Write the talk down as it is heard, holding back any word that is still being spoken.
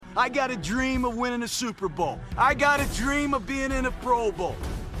I got a dream of winning a Super Bowl. I got a dream of being in a Pro Bowl.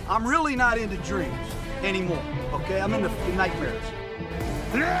 I'm really not into dreams anymore, okay? I'm into nightmares.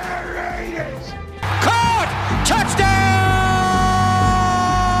 Raiders! Caught! Touchdown!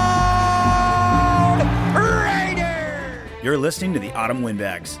 Raiders! You're listening to the Autumn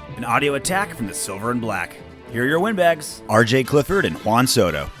Windbags, an audio attack from the Silver and Black. Here are your windbags, RJ Clifford and Juan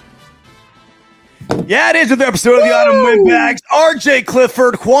Soto. Yeah, it is another episode of the Autumn Windbags. RJ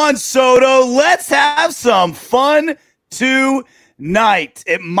Clifford, Juan Soto. Let's have some fun tonight.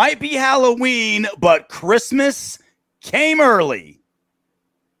 It might be Halloween, but Christmas came early.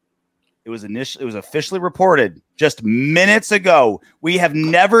 It was officially reported just minutes ago. We have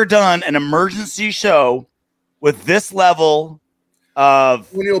never done an emergency show with this level of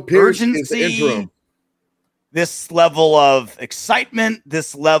urgency, this level of excitement,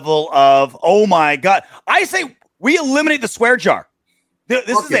 this level of, oh my God. I say we eliminate the swear jar.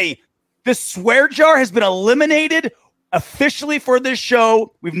 The swear jar has been eliminated officially for this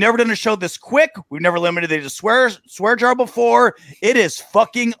show. We've never done a show this quick. We've never eliminated a swear jar before. It is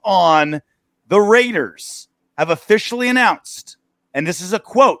fucking on. The Raiders have officially announced, and this is a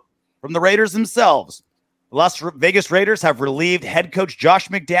quote from the Raiders themselves. The Las Vegas Raiders have relieved head coach Josh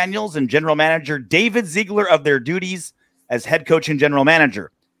McDaniels and general manager David Ziegler of their duties as head coach and general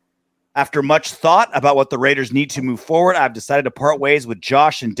manager. After much thought about what the Raiders need to move forward, I've decided to part ways with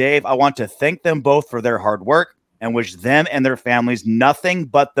Josh and Dave. I want to thank them both for their hard work and wish them and their families nothing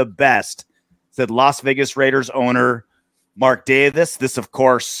but the best, said Las Vegas Raiders owner Mark Davis. This, of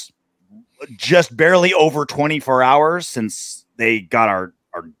course, just barely over 24 hours since they got our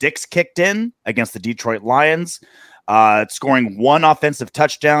dicks kicked in against the Detroit Lions, scoring one offensive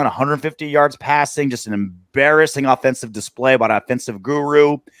touchdown, 150 yards passing, just an embarrassing offensive display by an offensive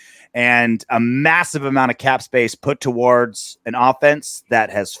guru, and a massive amount of cap space put towards an offense that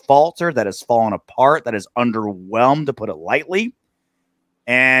has faltered, that has fallen apart, that is underwhelmed, to put it lightly.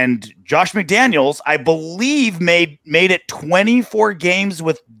 And Josh McDaniels, I believe, made it 24 games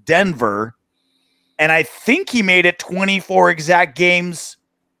with Denver, and I think he made it 24 exact games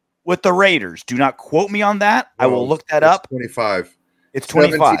with the Raiders. Do not quote me on that. I will look that up. 25. It's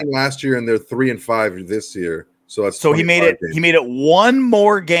 25 last year, and they're 3-5 this year. So he made it. Games. He made it one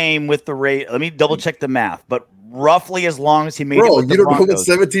more game with the Raiders. Let me double check the math, but roughly as long as he made it. With the Broncos. Know what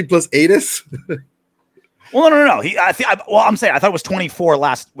 17 plus 8 is? Well, no. I'm saying I thought it was 24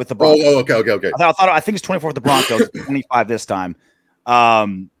 last with the Broncos. Oh, okay. I think it's 24 with the Broncos, 25 this time.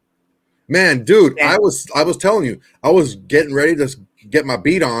 Man, dude, I was telling you, I was getting ready to get my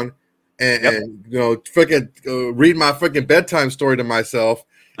beat on and freaking read my freaking bedtime story to myself,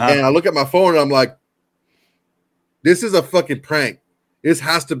 and I look at my phone and I'm like, this is a fucking prank. This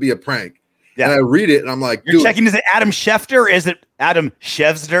has to be a prank. Yeah. And I read it, and I'm like, "You're checking? Is it Adam Schefter? Or is it Adam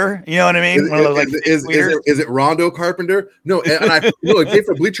Shevster? You know what I mean? Is it Rondo Carpenter? No, and I it came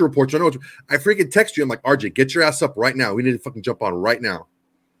from Bleacher Report. So I freaking text you. I'm like, RJ, get your ass up right now. We need to fucking jump on right now.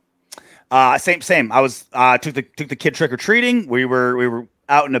 Same. I was took the kid trick or treating. We were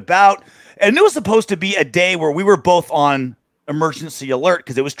out and about, and it was supposed to be a day where we were both on emergency alert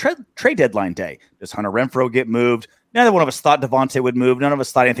because it was trade deadline day. Does Hunter Renfrow get moved? Neither one of us thought Devontae would move. None of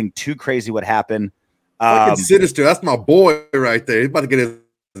us thought anything too crazy would happen. Fucking sinister. That's my boy right there. He's about to get his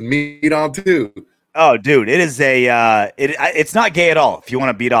meat on too. Oh, dude, it is it's not gay at all. If you want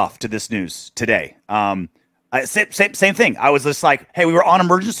to beat off to this news today, same thing. I was just like, hey, we were on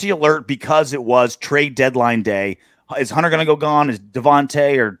emergency alert because it was trade deadline day. Is Hunter going to go gone? Is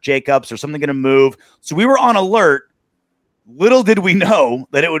Devontae or Jacobs or something going to move? So we were on alert. Little did we know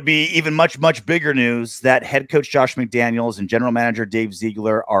that it would be even much, much bigger news that head coach Josh McDaniels and general manager Dave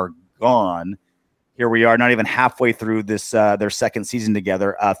Ziegler are gone. Here we are, not even halfway through this their second season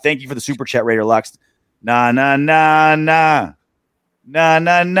together. Thank you for the super chat, Raider Lux. Nah.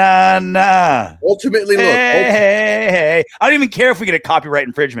 Ultimately, Hey. I don't even care if we get a copyright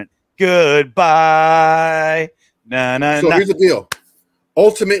infringement. Goodbye. So here's the deal.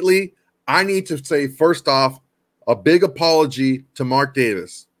 Ultimately, I need to say, first off, a big apology to Mark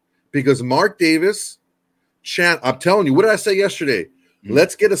Davis, because Mark Davis, I'm telling you, what did I say yesterday? Mm-hmm.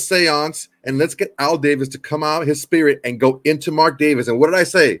 Let's get a seance and let's get Al Davis to come out his spirit and go into Mark Davis. And what did I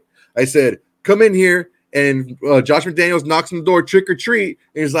say? I said, come in here, and Josh McDaniels knocks on the door, trick or treat.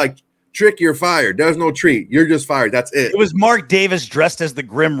 And he's like, Trick, you're fired. There's no treat. You're just fired. That's it. It was Mark Davis dressed as the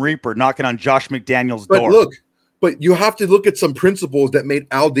Grim Reaper knocking on Josh McDaniels' door. But you have to look at some principles that made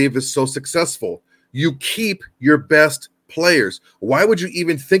Al Davis so successful. You keep your best players. Why would you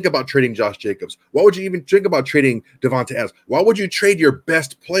even think about trading Josh Jacobs? Why would you even think about trading Devontae Adams? Why would you trade your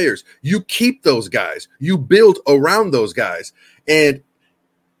best players? You keep those guys. You build around those guys. And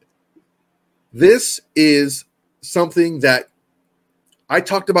This is something that I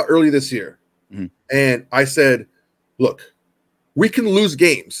talked about earlier this year. Mm-hmm. And I said, look, we can lose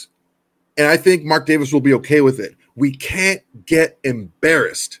games. And I think Mark Davis will be okay with it. We can't get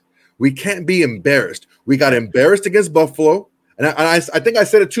embarrassed. We can't be embarrassed. We got embarrassed against Buffalo. And I think I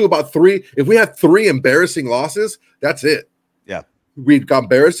said it too about 3. If we had 3 embarrassing losses, that's it. Yeah. We got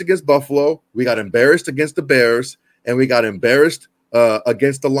embarrassed against Buffalo. We got embarrassed against the Bears. And we got embarrassed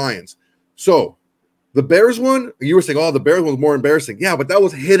against the Lions. So the Bears one, you were saying, oh, the Bears one was more embarrassing. Yeah, but that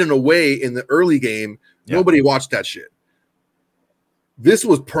was hidden away in the early game. Yeah. Nobody watched that shit. This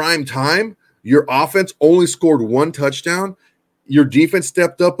was prime time. Your offense only scored 1 touchdown. Your defense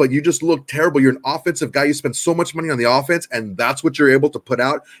stepped up, but you just looked terrible. You're an offensive guy. You spent so much money on the offense, and that's what you're able to put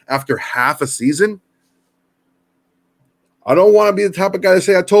out after half a season. I don't want to be the type of guy to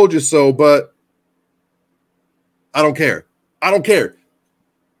say I told you so, but I don't care. I don't care.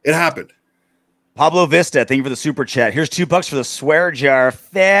 It happened. Pablo Vista, thank you for the super chat. Here's $2 for the swear jar.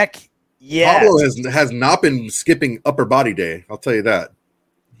 Thick. Yeah. Pablo has not been skipping upper body day. I'll tell you that.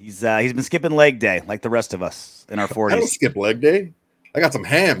 He's been skipping leg day like the rest of us in our 40s. I don't skip leg day. I got some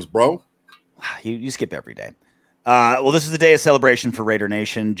hams, bro. You skip every day. Well, this is the day of celebration for Raider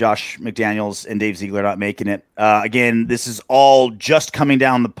Nation. Josh McDaniels and Dave Ziegler not making it. Again, this is all just coming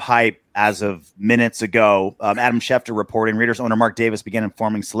down the pipe as of minutes ago. Adam Schefter reporting Raiders owner Mark Davis began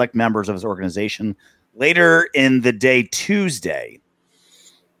informing select members of his organization later in the day Tuesday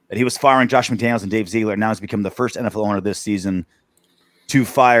that he was firing Josh McDaniels and Dave Ziegler. Now he's become the first NFL owner this season to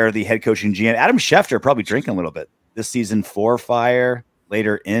fire the head coaching GM. Adam Schefter probably drinking a little bit this season for fire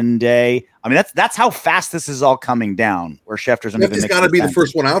later in day. I mean, that's how fast this is all coming down. Where Schefter's under the got to be the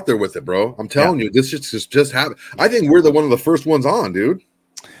first one out there with it, bro. I'm telling you, this just happened. I think we're one of the first ones on, dude.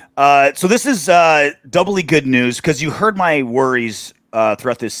 So this is doubly good news because you heard my worries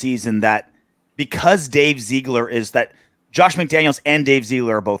throughout this season that because Dave Ziegler is that Josh McDaniels and Dave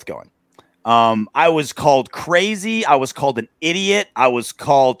Ziegler are both going. I was called crazy. I was called an idiot. I was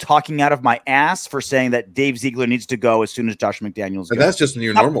called talking out of my ass for saying that Dave Ziegler needs to go as soon as Josh McDaniels goes. And that's just in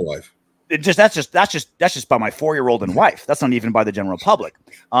your normal life. That's just by my 4-year-old and wife. That's not even by the general public.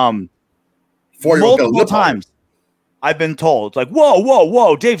 Multiple times I've been told, it's like,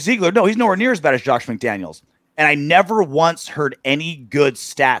 whoa, Dave Ziegler. No, he's nowhere near as bad as Josh McDaniels. And I never once heard any good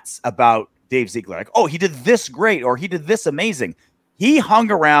stats about Dave Ziegler. Like, oh, he did this great or he did this amazing. He hung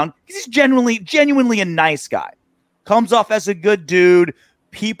around. He's genuinely a nice guy. Comes off as a good dude.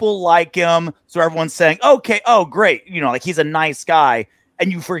 People like him. So everyone's saying, okay, oh, great. You know, like he's a nice guy.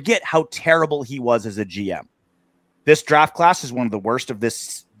 And you forget how terrible he was as a GM. This draft class is one of the worst of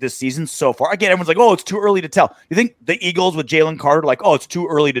this season so far. Again, everyone's like, oh, it's too early to tell. You think the Eagles with Jalen Carter, like, oh, it's too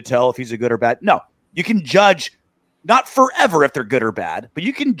early to tell if he's a good or bad? No, you can judge not forever if they're good or bad, but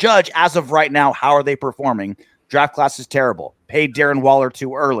you can judge as of right now, how are they performing? Draft class is terrible. Paid Darren Waller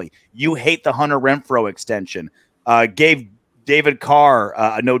too early. You hate the Hunter Renfrow extension. Gave David Carr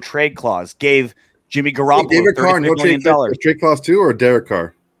a no trade clause. Gave Jimmy Garoppolo David Carr no trade clause too, or Derek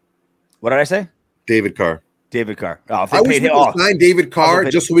Carr? What did I say? David Carr. David Carr. Oh, if I wish we could sign David Carr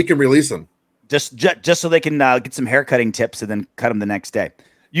just so we can release him. Just so they can get some haircutting tips and then cut him the next day.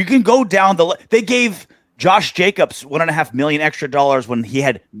 You can go down they gave Josh Jacobs $1.5 million extra when he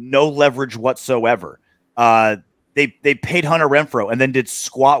had no leverage whatsoever. They paid Hunter Renfrow and then did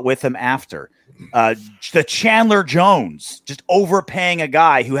squat with him after. The Chandler Jones, just overpaying a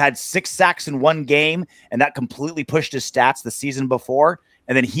guy who had 6 sacks in one game, and that completely pushed his stats the season before.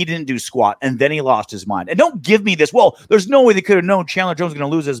 And then he didn't do squat, and then he lost his mind. And don't give me this. Well, there's no way they could have known Chandler Jones was going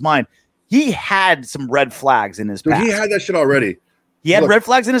to lose his mind. He had some red flags in his past. He had that shit already. He had red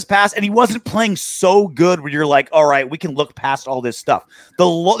flags in his past, and he wasn't playing so good where you're like, all right, we can look past all this stuff.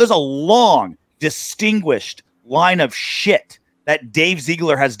 There's a long, distinguished line of shit that Dave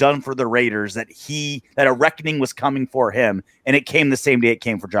Ziegler has done for the Raiders that a reckoning was coming for him, and it came the same day it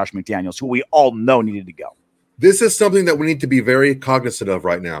came for Josh McDaniels, who we all know needed to go. This is something that we need to be very cognizant of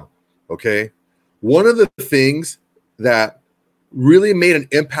right now, okay? One of the things that really made an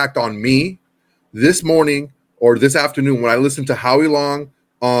impact on me this morning or this afternoon when I listened to Howie Long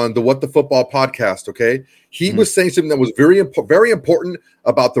on the What the Football podcast, okay? He was saying something that was very important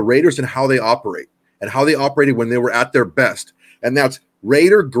about the Raiders and how they operate and how they operated when they were at their best. And that's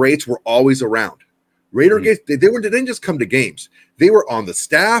Raider greats were always around. Raider greats, they didn't just come to games. They were on the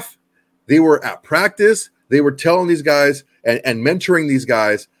staff. They were at practice. They were telling these guys and mentoring these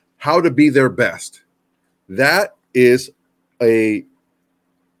guys how to be their best. That is a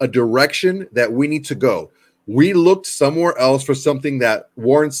direction that we need to go. We looked somewhere else for something that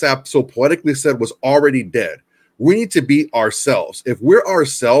Warren Sapp so poetically said was already dead. We need to be ourselves. If we're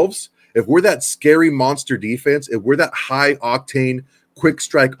ourselves if we're that scary monster defense, if we're that high octane quick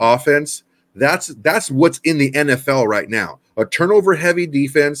strike offense, that's what's in the NFL right now. A turnover heavy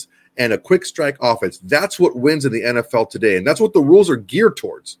defense and a quick strike offense. That's what wins in the NFL today. And that's what the rules are geared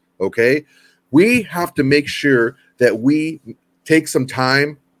towards. Okay. We have to make sure that we take some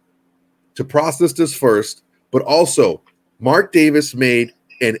time to process this first, but also Mark Davis made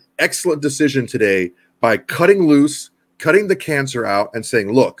an excellent decision today by cutting loose, cutting the cancer out, and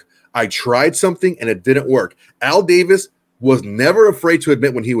saying, look, I tried something and it didn't work. Al Davis was never afraid to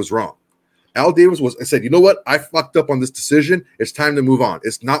admit when he was wrong. Al Davis said, you know what? I fucked up on this decision. It's time to move on.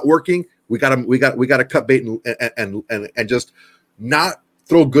 It's not working. We gotta cut bait and just not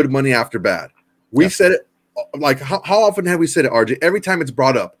throw good money after bad. We said it like how often have we said it, RJ? Every time it's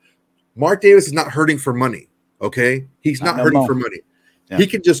brought up, Mark Davis is not hurting for money. Okay, he's not hurting for money. Yeah. He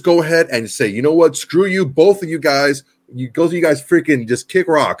can just go ahead and say, you know what? Screw you, both of you guys. You guys freaking just kick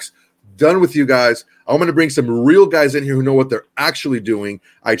rocks. Done with you guys. I'm going to bring some real guys in here who know what they're actually doing.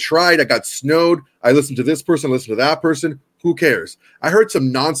 I tried. I got snowed. I listened to this person, listened to that person. Who cares? I heard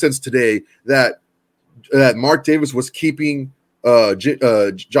some nonsense today that Mark Davis was keeping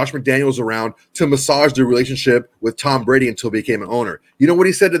Josh McDaniels around to massage the relationship with Tom Brady until he became an owner. You know what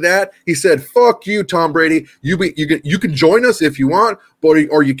he said to that? He said, "Fuck you, Tom Brady. You can join us if you want,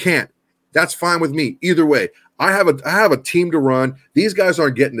 or you can't. That's fine with me. Either way, I have a team to run. These guys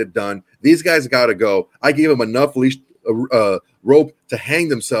aren't getting it done. These guys got to go. I gave them enough leash rope to hang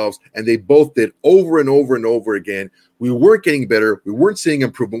themselves, and they both did over and over and over again. We weren't getting better. We weren't seeing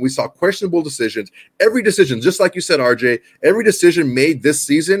improvement. We saw questionable decisions. Every decision, just like you said, RJ, every decision made this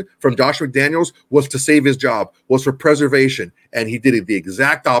season from Josh McDaniels was to save his job, was for preservation, and he did it the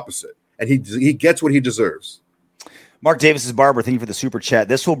exact opposite. And he gets what he deserves." Mark Davis's barber, thank you for the super chat.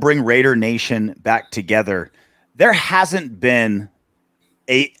 This will bring Raider Nation back together. There hasn't been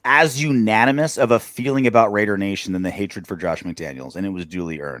as unanimous of a feeling about Raider Nation than the hatred for Josh McDaniels, and it was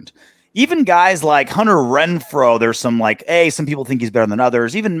duly earned. Even guys like Hunter Renfrow, there's some some people think he's better than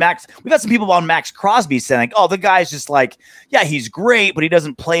others. Even Max, we got some people on Max Crosby saying, oh, the guy's just yeah, he's great, but he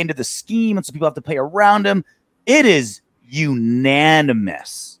doesn't play into the scheme, and so people have to play around him. It is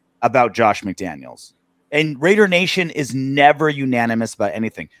unanimous about Josh McDaniels. And Raider Nation is never unanimous about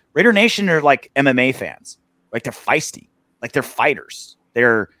anything. Raider Nation are like MMA fans. They're feisty. They're fighters.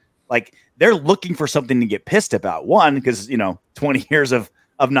 They're looking for something to get pissed about. One, because 20 years of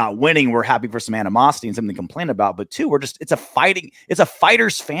not winning, we're happy for some animosity and something to complain about. But two, it's a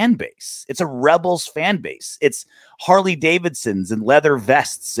fighters fan base. It's a Rebels fan base. It's Harley Davidsons and leather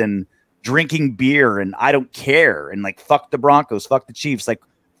vests and drinking beer and I don't care and fuck the Broncos, fuck the Chiefs,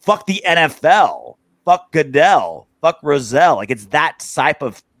 fuck the NFL, fuck Goodell, fuck Rozelle. It's that type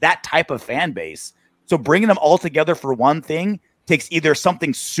of fan base. So bringing them all together for one thing takes either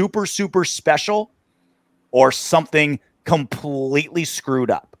something super, super special or something completely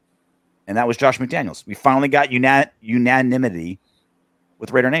screwed up. And that was Josh McDaniels. We finally got unanimity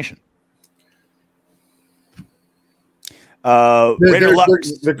with Raider Nation. There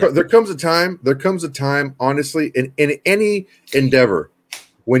comes a time, honestly, in any endeavor,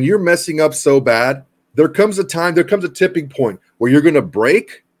 when you're messing up so bad, there comes a tipping point where you're going to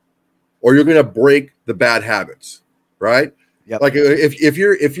break or you're going to break the bad habits, right? Yep. If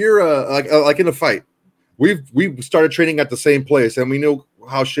you're in a fight, we've started training at the same place, and we know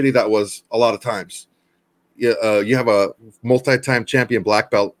how shitty that was a lot of times. You have a multi-time champion black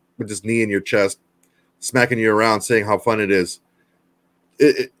belt with his knee in your chest, smacking you around, saying how fun it is.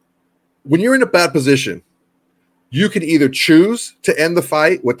 When you're in a bad position, you can either choose to end the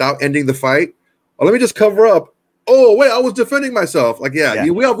fight without ending the fight, or let me just cover up. Oh, wait, I was defending myself. We've cover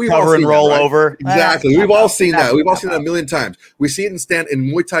all seen and roll that, right? over. Exactly. We've all seen that. We've all seen that a million times. We see it in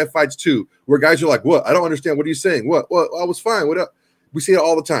Muay Thai fights too, where guys are like, what? I don't understand. What are you saying? What? I was fine. What up? We see it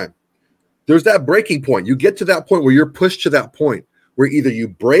all the time. There's that breaking point. You get to that point where you're pushed to that point where either you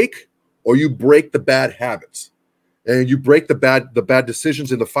break or you break the bad habits. And you break the bad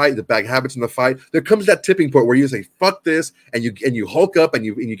decisions in the fight, the bad habits in the fight. There comes that tipping point where you say, fuck this, and you hulk up and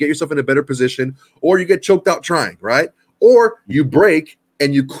you get yourself in a better position, or you get choked out trying, right? Or you break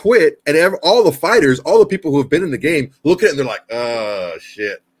and you quit, and all the fighters, all the people who have been in the game look at it and they're like, oh,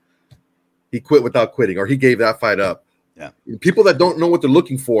 shit. He quit without quitting, or he gave that fight up. Yeah. People that don't know what they're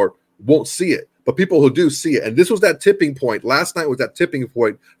looking for won't see it, but people who do see it. And this was that tipping point. Last night was that tipping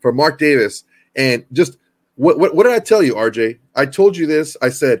point for Mark Davis, and just – What did I tell you, RJ? I told you this. I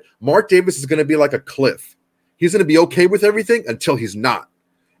said, Mark Davis is going to be like a cliff. He's going to be okay with everything until he's not.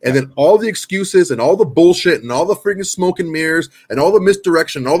 And then all the excuses and all the bullshit and all the freaking smoke and mirrors and all the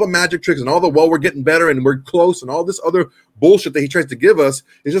misdirection and all the magic tricks and all the, well, we're getting better and we're close and all this other bullshit that he tries to give us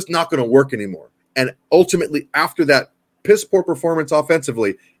is just not going to work anymore. And ultimately, after that piss poor performance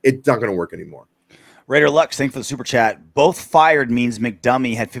offensively, it's not going to work anymore. Raider Lux, thanks for the super chat. Both fired means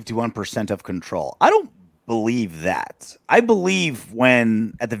McDummy had 51% of control. I don't believe that. I believe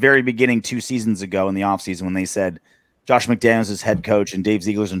when, at the very beginning 2 seasons ago in the offseason, when they said Josh McDaniels is head coach and Dave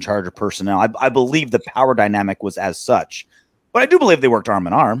Ziegler's in charge of personnel, I believe the power dynamic was as such. But I do believe they worked arm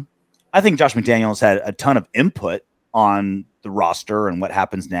in arm. I think Josh McDaniels had a ton of input on the roster and what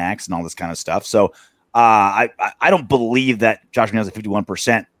happens next and all this kind of stuff. So I don't believe that Josh McDaniels had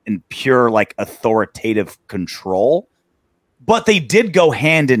 51% in pure like authoritative control, but they did go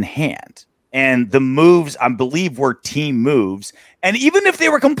hand in hand. And the moves, I believe, were team moves. And even if they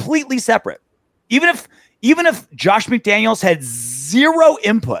were completely separate, even if Josh McDaniels had zero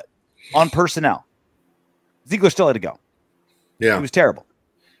input on personnel, Ziegler still had to go. Yeah. It was terrible.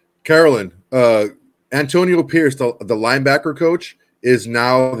 Carolyn, Antonio Pierce, the linebacker coach, is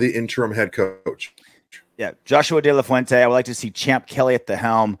now the interim head coach. Yeah. Joshua De La Fuente. I would like to see Champ Kelly at the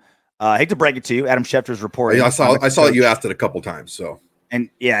helm. I hate to break it to you. Adam Schefter's reporting. I saw that you asked it a couple times. So. And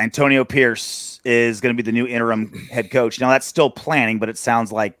yeah, Antonio Pierce is going to be the new interim head coach. Now that's still planning, but it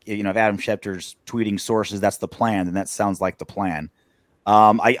sounds like, if Adam Schefter's tweeting sources, that's the plan. Then that sounds like the plan.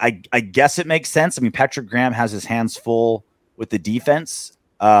 I guess it makes sense. I mean, Patrick Graham has his hands full with the defense.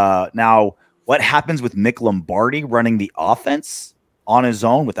 Now what happens with Mick Lombardi running the offense on his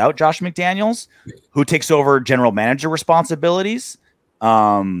own without Josh McDaniels, who takes over general manager responsibilities?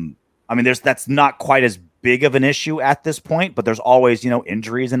 I mean, that's not quite as big of an issue at this point, but there's always,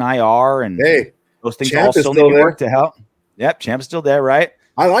 injuries in IR and those things Champ all still need to work to help. Yep. Champ's still there. Right.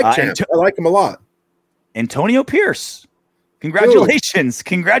 I like Champ. I like him a lot. Antonio Pierce. Congratulations. Dude.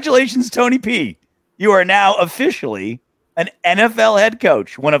 Congratulations, Tony P. You are now officially an NFL head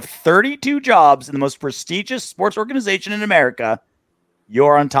coach, one of 32 jobs in the most prestigious sports organization in America.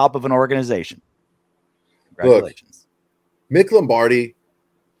 You're on top of an organization. Congratulations. Look, Mick Lombardi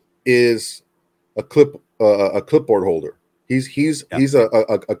is a clipboard holder. He's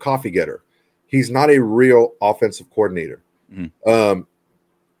a coffee getter. He's not a real offensive coordinator. Mm-hmm.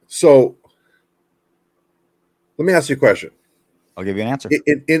 So let me ask you a question. I'll give you an answer.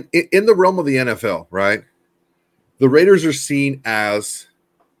 In the realm of the NFL, right? The Raiders are seen as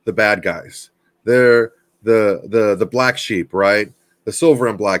the bad guys. They're the black sheep, right? The silver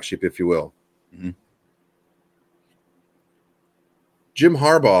and black sheep, if you will. Mm-hmm. Jim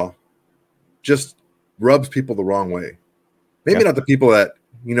Harbaugh just rubs people the wrong way. Maybe not the people that,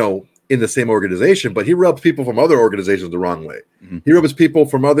 in the same organization, but he rubs people from other organizations the wrong way. Mm-hmm. He rubs people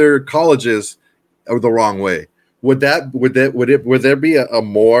from other colleges the wrong way. Would there be a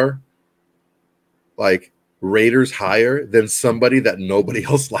more like Raiders hire than somebody that nobody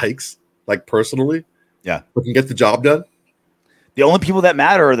else likes, like personally? Yeah. Who can get the job ddone? The only people that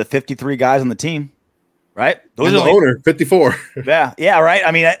matter are the 53 guys on the team. Right? Those are the owner, 54. Yeah, right.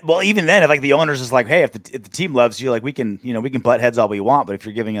 I mean, well, even then, if like the owner's just like, hey, if the team loves you, like we can butt heads all we want, but if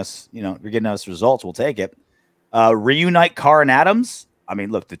you're giving us, you're getting us results, we'll take it. Reunite Carr and Adams. I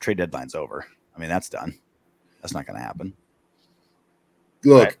mean, look, the trade deadline's over. I mean, that's done. That's not going to happen.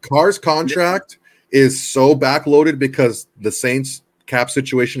 Look, right. Carr's contract is so backloaded because the Saints cap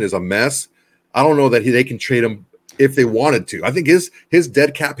situation is a mess. I don't know that they can trade him if they wanted to. I think his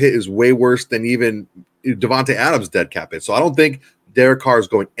dead cap hit is way worse than even Devontae Adams' dead cap hit. So I don't think Derek Carr is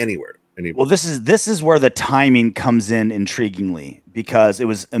going anywhere anymore. Well, this is where the timing comes in intriguingly, because it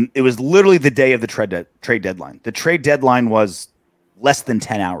was literally the day of the trade deadline. The trade deadline was less than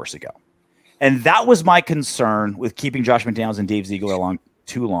 10 hours ago. And that was my concern with keeping Josh McDaniels and Dave Ziegler along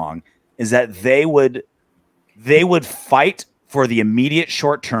too long, is that they would fight for the immediate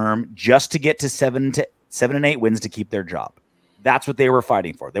short term just to get to 7 and 8 wins to keep their job. That's what they were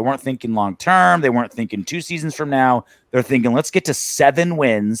fighting for. They weren't thinking long term. They weren't thinking 2 seasons from now. They're thinking, let's get to 7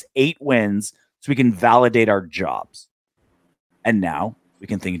 wins, 8 wins, so we can validate our jobs. And now we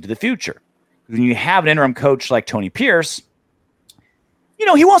can think into the future. When you have an interim coach like Tony Pierce,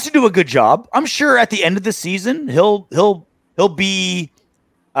 he wants to do a good job. I'm sure at the end of the season, he'll be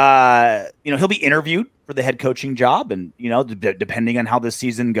he'll be interviewed for the head coaching job, and depending on how the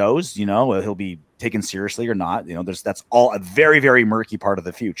season goes, he'll be taken seriously or not. That's all a very, very murky part of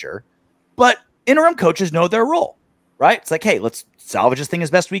the future. But interim coaches know their role, right? It's like, hey, let's salvage this thing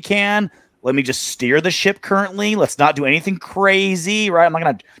as best we can. Let me just steer the ship currently. Let's not do anything crazy, right? I'm not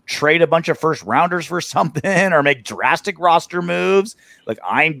going to trade a bunch of first rounders for something or make drastic roster moves. Like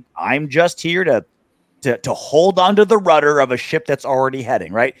I'm just here to to hold onto the rudder of a ship that's already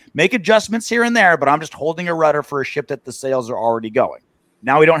heading, right? Make adjustments here and there, but I'm just holding a rudder for a ship that the sails are already going.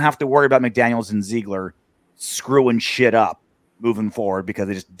 Now we don't have to worry about McDaniels and Ziegler screwing shit up moving forward because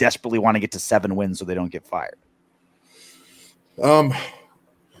they just desperately want to get to 7 wins so they don't get fired.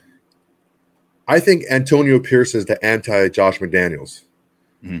 I think Antonio Pierce is the anti-Josh McDaniels.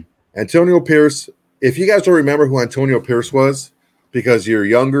 Mm-hmm. Antonio Pierce, if you guys don't remember who Antonio Pierce was because you're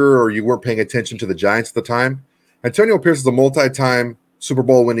younger or you weren't paying attention to the Giants at the time, Antonio Pierce is a multi-time Super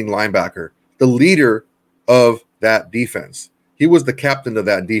Bowl winning linebacker, the leader of that defense. He was the captain of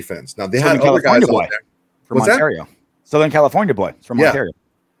that defense. Now, they Southern had other guys boy out there. from What's Ontario. That? Southern California boy from Ontario.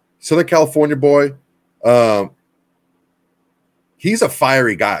 Southern California boy. He's a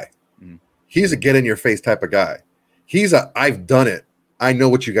fiery guy. He's a get-in-your-face type of guy. He's a I've done it. I know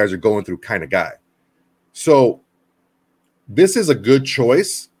what you guys are going through kind of guy. So this is a good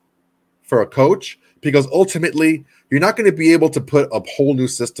choice for a coach because ultimately you're not going to be able to put a whole new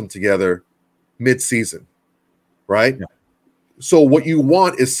system together mid-season, right? Yeah. So what you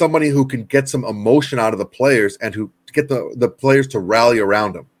want is somebody who can get some emotion out of the players and who get the players to rally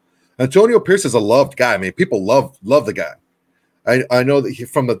around him. Antonio Pierce is a loved guy. I mean, people love the guy. I know that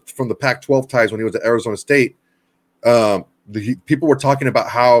from the Pac-12 ties when he was at Arizona State, people were talking about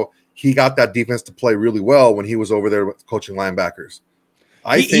how he got that defense to play really well when he was over there coaching linebackers.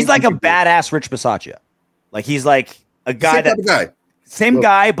 He's like a badass Rich Bisaccia. Like he's like a guy same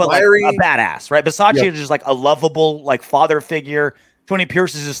guy, but fiery, like a badass, right? Bisaccia is just like a lovable like father figure. Tony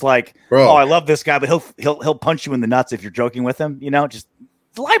Pierce is just like, oh, I love this guy, but he'll punch you in the nuts if you're joking with him. You know, just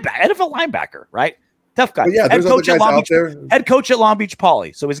NFL linebacker, right? Tough guy. Yeah, head coach at Long Beach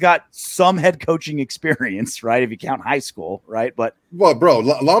Poly. So he's got some head coaching experience, right? If you count high school, right? But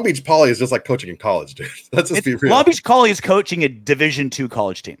Long Beach Poly is just like coaching in college, dude. Let's just be real. Long Beach Poly is coaching a Division II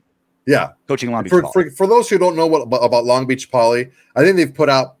college team. Yeah, coaching Long Beach Poly. For those who don't know about Long Beach Poly, I think they've put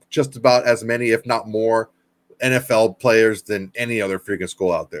out just about as many, if not more, NFL players than any other freaking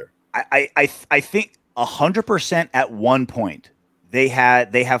school out there. I think 100% at one point. They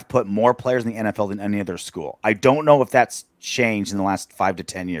have put more players in the NFL than any other school. I don't know if that's changed in the last 5 to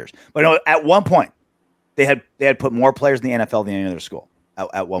 10 years, but no, at one point they had put more players in the NFL than any other school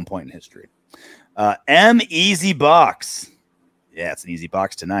at one point in history. Easy box. Yeah, it's an easy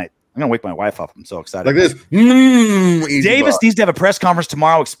box tonight. I'm gonna wake my wife up. I'm so excited. Like this. Davis needs to have a press conference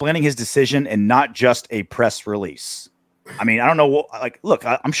tomorrow explaining his decision and not just a press release. I mean, I don't know. Look,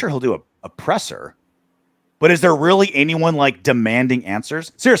 I'm sure he'll do a presser. But is there really anyone like demanding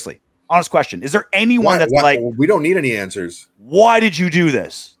answers? Seriously, honest question. Is there anyone that's like, we don't need any answers. Why did you do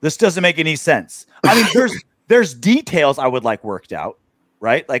this? This doesn't make any sense. I mean, there's details I would like worked out,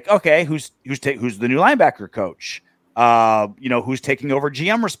 right? Like, okay, who's the new linebacker coach? Who's taking over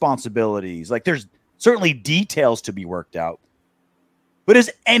GM responsibilities? Like, there's certainly details to be worked out. But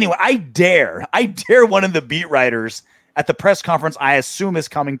I dare one of the beat writers at the press conference I assume is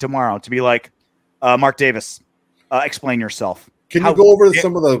coming tomorrow to be like, Mark Davis, explain yourself. Can you go over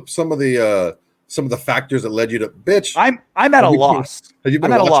some of the factors that led you to bitch? I'm at a loss. Have you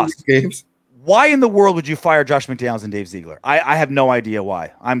been watching these games? Why in the world would you fire Josh McDaniels and Dave Ziegler? I have no idea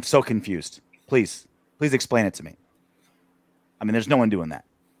why. I'm so confused. Please explain it to me. I mean, there's no one doing that.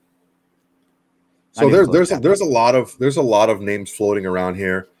 So there's a lot of names floating around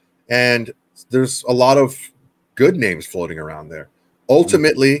here, and there's a lot of good names floating around there.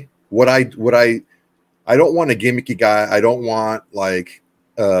 Ultimately, what I don't want a gimmicky guy. I don't want like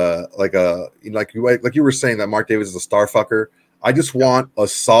you were saying that Mark Davis is a star fucker. I just want a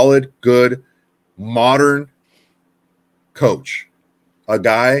solid, good, modern coach, a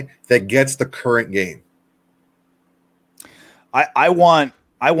guy that gets the current game. I want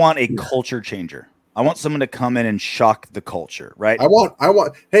a culture changer. I want someone to come in and shock the culture, right? I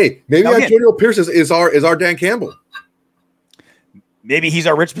want. Hey, maybe Antonio Pierce is our Dan Campbell. Maybe he's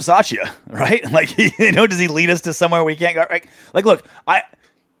our Rich Bisaccia, right? Like, does he lead us to somewhere we can't go? Right? Like, look, I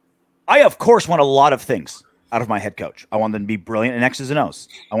of course want a lot of things out of my head coach. I want them to be brilliant in X's and O's.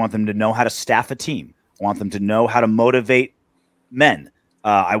 I want them to know how to staff a team. I want them to know how to motivate men.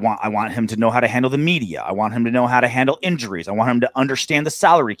 I want him to know how to handle the media. I want him to know how to handle injuries. I want him to understand the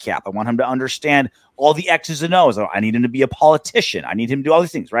salary cap. I want him to understand all the X's and O's. I need him to be a politician. I need him to do all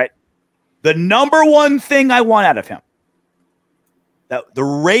these things, right? The number one thing I want out of him that the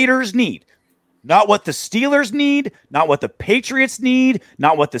Raiders need, not what the Steelers need, not what the Patriots need,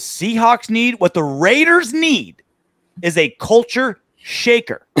 not what the Seahawks need. What the Raiders need is a culture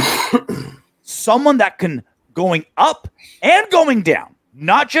shaker. Someone that can going up and going down,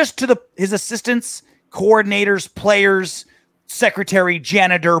 not just to his assistants, coordinators, players, secretary,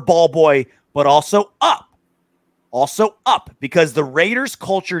 janitor, ball boy, but also up. Also up, because the Raiders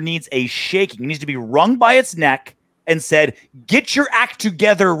culture needs a shaking. It needs to be wrung by its neck and said, get your act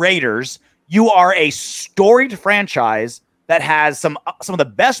together, Raiders. You are a storied franchise that has some of the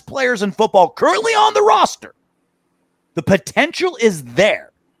best players in football currently on the roster. The potential is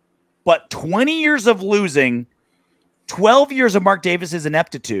there, but 20 years of losing, 12 years of Mark Davis's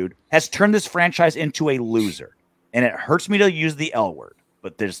ineptitude has turned this franchise into a loser. And it hurts me to use the L word,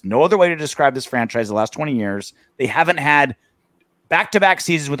 but there's no other way to describe this franchise the last 20 years. They haven't had back-to-back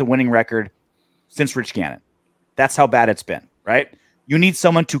seasons with a winning record since Rich Gannon. That's how bad it's been, right? You need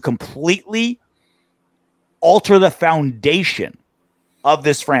someone to completely alter the foundation of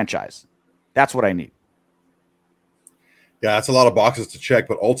this franchise. That's what I need. Yeah, that's a lot of boxes to check,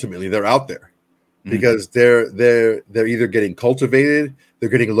 but ultimately they're out there because they're either getting cultivated, they're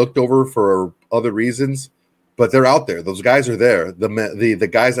getting looked over for other reasons. But they're out there. Those guys are there. The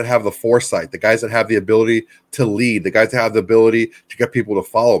guys that have the foresight, the guys that have the ability to lead, the guys that have the ability to get people to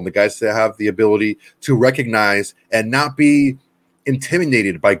follow them, the guys that have the ability to recognize and not be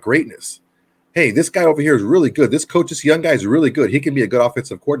intimidated by greatness. Hey, this guy over here is really good. This coach, this young guy is really good. He can be a good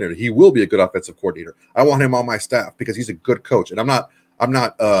offensive coordinator. He will be a good offensive coordinator. I want him on my staff because he's a good coach. And I'm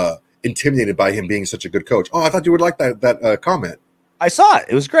not intimidated by him being such a good coach. Oh, I thought you would like that comment. I saw it.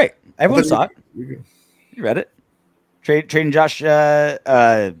 It was great. Everyone saw it. You read it. Trading Josh Jimmy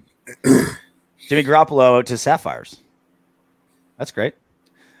Garoppolo to Sapphires. That's great.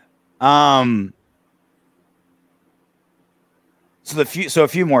 So a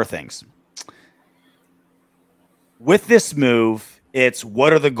few more things. With this move, it's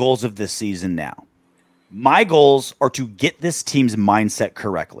what are the goals of this season now? My goals are to get this team's mindset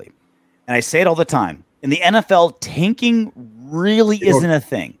correctly. And I say it all the time. In the NFL, tanking really isn't a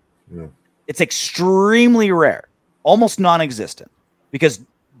thing. Yeah. It's extremely rare, almost non-existent, because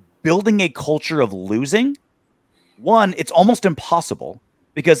building a culture of losing, one, it's almost impossible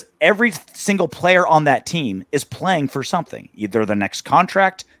because every single player on that team is playing for something, either the next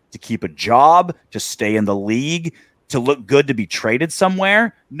contract, to keep a job, to stay in the league, to look good, to be traded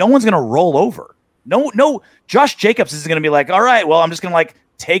somewhere. No one's going to roll over. No, Josh Jacobs is going to be like, all right, well, I'm just going to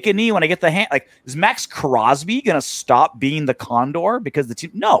take a knee when I get the hand. Is Max Crosby going to stop being the Condor because the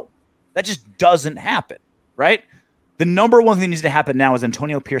team? No. That just doesn't happen, right? The number one thing that needs to happen now is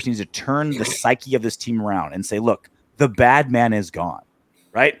Antonio Pierce needs to turn the psyche of this team around and say, look, the bad man is gone,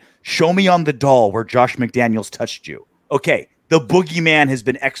 right? Show me on the doll where Josh McDaniels touched you. Okay, the boogeyman has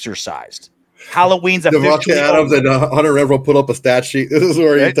been exercised. Halloween's officially Adams and Hunter Renfrow put up a stat sheet. This is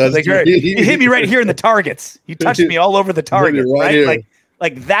where he touched me. He hit me right here in the targets. He touched me all over the target, right?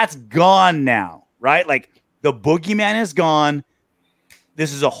 Like that's gone now, right? Like the boogeyman is gone.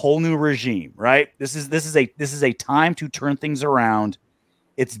 This is a whole new regime, right? This is a time to turn things around.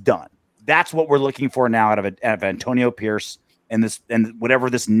 It's done. That's what we're looking for now out of Antonio Pierce and whatever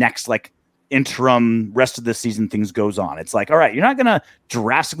this next interim rest of the season things goes on. It's like, all right, you're not going to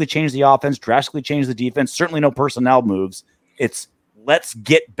drastically change the offense, drastically change the defense. Certainly no personnel moves. It's let's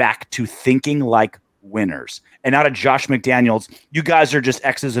get back to thinking like winners. And out of Josh McDaniels, you guys are just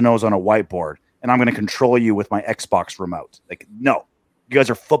X's and O's on a whiteboard, and I'm going to control you with my Xbox remote. No. You guys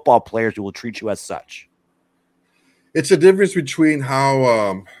are football players who will treat you as such. It's a difference between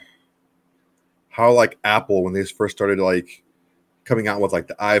how Apple, when they first started coming out with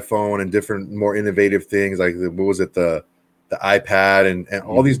the iPhone and different more innovative things, what was it, the iPad and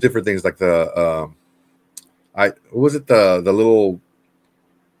all these different things, the little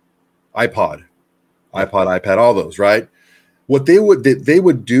iPod, all those, right? What they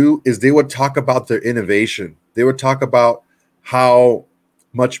would do is they would talk about their innovation. They would talk about how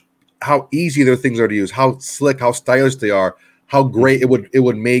easy their things are to use, how slick, how stylish they are, how great it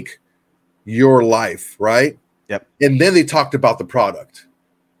would make your life, right? Yep. And then they talked about the product.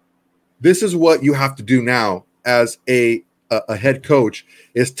 This is what you have to do now as a head coach,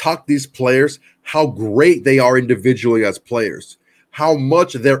 is talk these players how great they are individually as players, how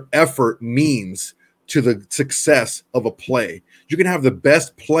much their effort means to the success of a play. You can have the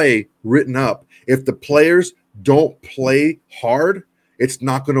best play written up. If the players don't play hard, it's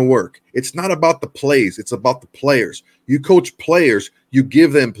not going to work. It's not about the plays. It's about the players. You coach players, you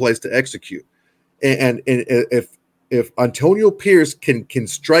give them plays to execute. And if Antonio Pierce can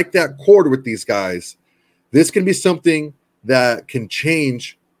strike that chord with these guys, this can be something that can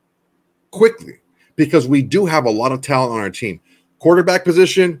change quickly because we do have a lot of talent on our team. Quarterback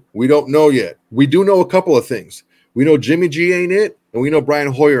position, we don't know yet. We do know a couple of things. We know Jimmy G ain't it, and we know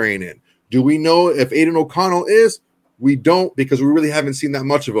Brian Hoyer ain't it. Do we know if Aiden O'Connell is? We don't, because we really haven't seen that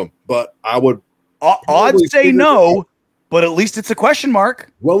much of him. But I would odds say no, but at least it's a question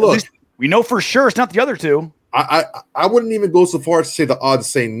mark. Well, look, We know for sure it's not the other two. I wouldn't even go so far as to say the odds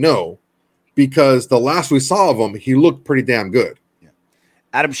say no, because the last we saw of him, he looked pretty damn good. Yeah.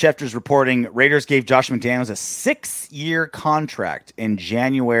 Adam Schefter's reporting Raiders gave Josh McDaniels a 6-year contract in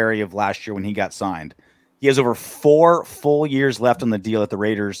January of last year when he got signed. He has over 4 full years left on the deal that the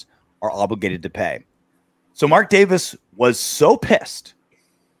Raiders are obligated to pay. So Mark Davis was so pissed.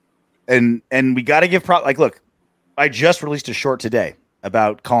 And we got to give look, I just released a short today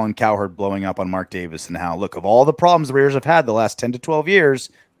about Colin Cowherd blowing up on Mark Davis and how, look, of all the problems the Raiders have had the last 10 to 12 years,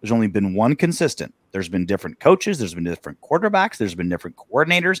 there's only been one consistent. There's been different coaches. There's been different quarterbacks. There's been different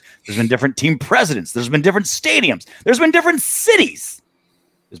coordinators. There's been different team presidents. There's been different stadiums. There's been different cities.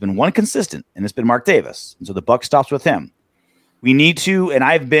 There's been one consistent, and it's been Mark Davis. And so the buck stops with him. We need to, and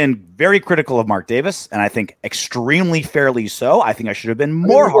I've been very critical of Mark Davis, and I think extremely fairly so. I think I should have been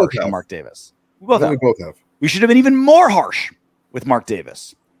more harsh on Mark Davis. We both have. We should have been even more harsh with Mark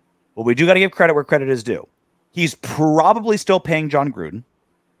Davis. But we do got to give credit where credit is due. He's probably still paying John Gruden,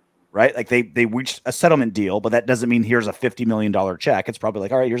 right? Like they reached a settlement deal, but that doesn't mean here's a $50 million check. It's probably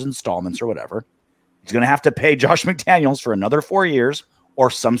like, all right, here's installments or whatever. He's going to have to pay Josh McDaniels for another 4 years or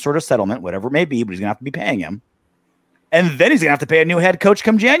some sort of settlement, whatever it may be, but he's going to have to be paying him. And then he's going to have to pay a new head coach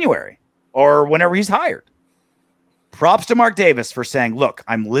come January or whenever he's hired. Props to Mark Davis for saying, look,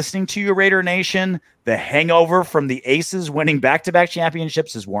 I'm listening to you, Raider Nation. The hangover from the Aces winning back-to-back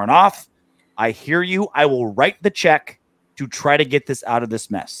championships is worn off. I hear you. I will write the check to try to get this out of this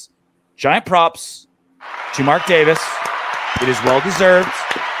mess. Giant props to Mark Davis. It is well-deserved.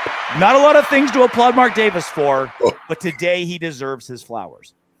 Not a lot of things to applaud Mark Davis for, but today he deserves his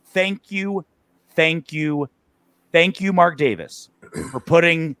flowers. Thank you, Mark Davis, for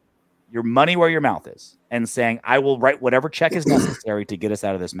putting your money where your mouth is and saying, I will write whatever check is necessary to get us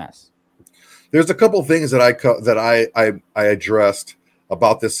out of this mess. There's a couple things that I addressed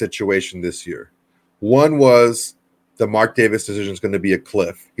about this situation this year. One was the Mark Davis decision is going to be a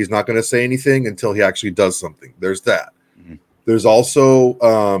cliff. He's not going to say anything until he actually does something. There's that. Mm-hmm. There's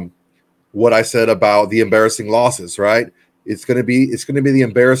also what I said about the embarrassing losses, right? It's going to be the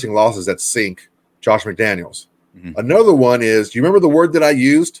embarrassing losses that sink Josh McDaniels. Mm-hmm. Another one is, do you remember the word that I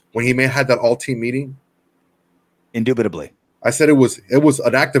used when he had that all-team meeting? Indubitably. I said it was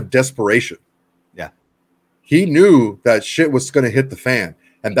an act of desperation. Yeah. He knew that shit was going to hit the fan,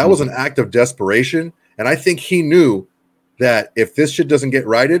 and that was an act of desperation. And I think he knew that if this shit doesn't get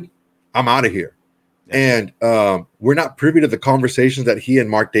righted, I'm out of here. Yeah. And we're not privy to the conversations that he and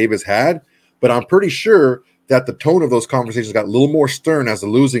Mark Davis had, but I'm pretty sure that the tone of those conversations got a little more stern as the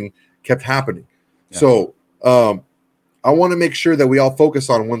losing kept happening. Yeah. So I want to make sure that we all focus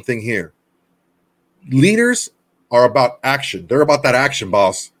on one thing here. Leaders are about action. They're about that action,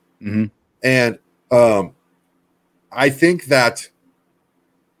 boss. Mm-hmm. And I think that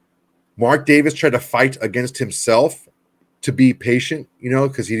Mark Davis tried to fight against himself to be patient,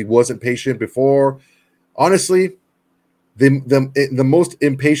 because he wasn't patient before. Honestly, the most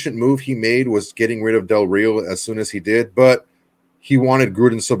impatient move he made was getting rid of Del Rio as soon as he did, but he wanted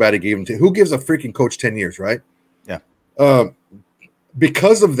Gruden so bad he gave him who gives a freaking coach 10 years, right? Yeah.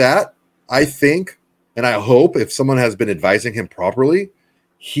 Because of that, I think, and I hope if someone has been advising him properly,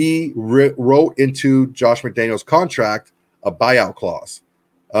 he wrote into Josh McDaniels' contract a buyout clause,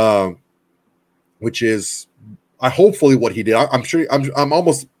 which is hopefully what he did. I'm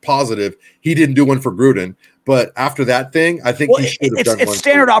almost positive he didn't do one for Gruden, but after that thing, I think he should have done one. It's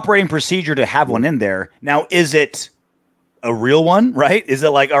standard operating procedure to have one in there. Now, is it a real one, right? Is it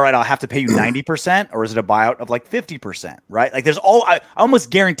like, all right, I'll have to pay you 90%, or is it a buyout of like 50%, right? Like I almost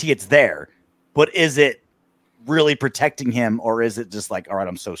guarantee it's there, but is it really protecting him, or is it just like, all right,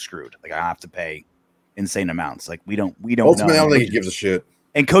 I'm so screwed. Like I have to pay insane amounts. Like we don't ultimately, know. I don't think he gives a shit.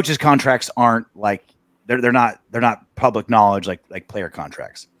 And coaches' contracts aren't like, they're not public knowledge like player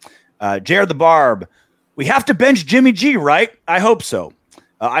contracts. Jared the Barb, we have to bench Jimmy G, right? I hope so.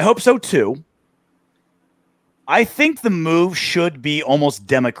 I hope so too. I think the move should be almost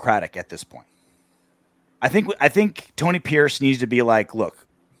democratic at this point. I think Tony Pierce needs to be like, look,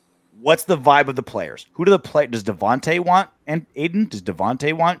 what's the vibe of the players? Who do does Devontae want? And Aiden, does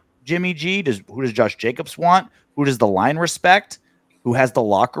Devontae want Jimmy G? Who does Josh Jacobs want? Who does the line respect? Who has the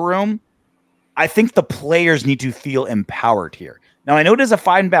locker room? I think the players need to feel empowered here. Now, I know it is a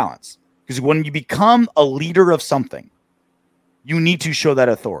fine balance, because when you become a leader of something, you need to show that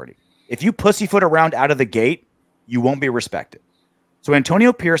authority. If you pussyfoot around out of the gate, you won't be respected. So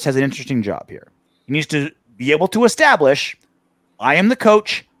Antonio Pierce has an interesting job here. He needs to be able to establish, I am the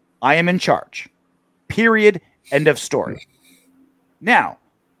coach, I am in charge. Period. End of story. Now,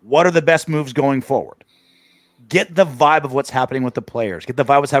 what are the best moves going forward? get the vibe of what's happening with the players. Get the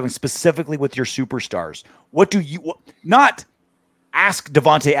vibe of what's happening specifically with your superstars. Not ask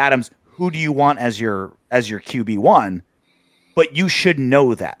Davante Adams, who do you want as your QB1, but you should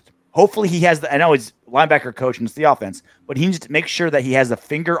know that. Hopefully he has I know he's linebacker coach and it's the offense, but he needs to make sure that he has a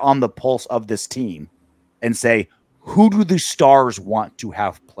finger on the pulse of this team and say, who do the stars want to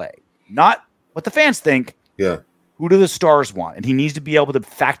have play? Not what the fans think. Yeah. Who do the stars want? And he needs to be able to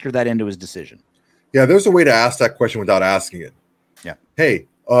factor that into his decision. Yeah, there's a way to ask that question without asking it. Yeah. Hey,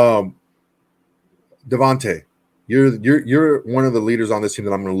 Davante, you're one of the leaders on this team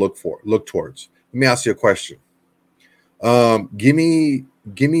that I'm going to look towards. Let me ask you a question. Give me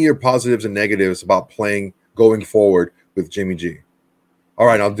your positives and negatives about playing going forward with Jimmy G. All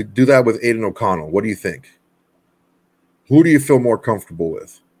right, I'll do that with Aiden O'Connell. What do you think? Who do you feel more comfortable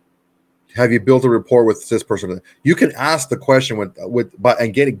with? Have you built a rapport with this person? You can ask the question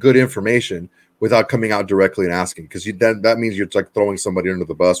and get good information without coming out directly and asking, because that means you're like throwing somebody under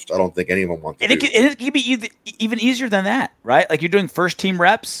the bus, which I don't think any of them want to do. It can be even easier than that, right? Like you're doing first team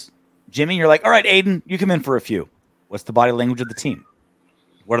reps, Jimmy. You're like, all right, Aiden, you come in for a few. What's the body language of the team?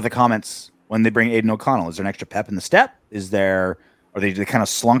 What are the comments when they bring Aiden O'Connell? Is there an extra pep in the step? Do they kind of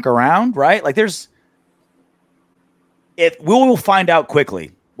slunk around, right? Like we will find out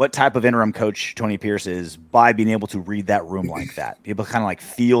quickly what type of interim coach Tony Pierce is by being able to read that room like that. People kind of like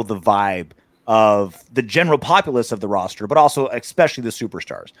feel the vibe of the general populace of the roster, but also especially the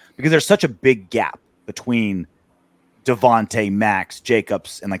superstars, because there's such a big gap between Davante, Max,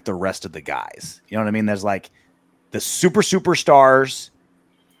 Jacobs, and like the rest of the guys. You know what I mean? There's like the superstars,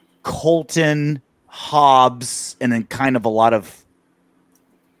 Colton, Hobbs, and then kind of a lot of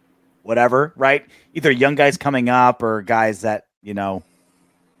whatever, right? Either young guys coming up or guys that,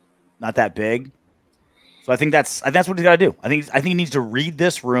 not that big. So I think that's what he's got to do. I think he needs to read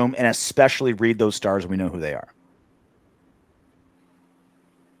this room and especially read those stars. We know who they are.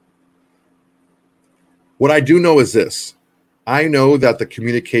 What I do know is this. I know that the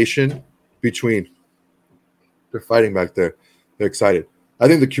communication between – they're fighting back there. They're excited. I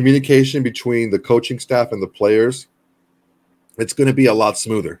think the communication between the coaching staff and the players, it's going to be a lot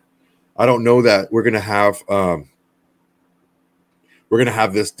smoother. I don't know that we're going to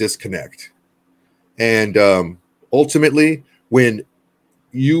have this disconnect. And ultimately, when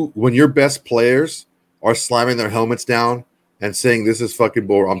your best players are slamming their helmets down and saying, this is fucking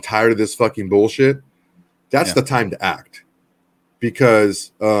bull, I'm tired of this fucking bullshit, that's the time to act.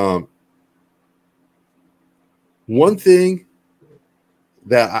 Because one thing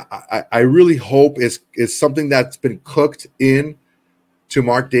that I really hope is something that's been cooked in to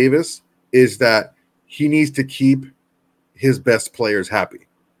Mark Davis is that he needs to keep his best players happy,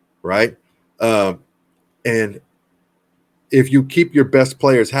 right? And if you keep your best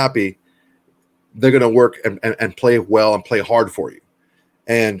players happy, they're going to work and play well and play hard for you.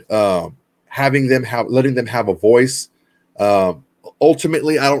 And letting them have a voice.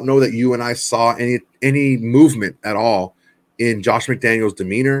 Ultimately, I don't know that you and I saw any movement at all in Josh McDaniels'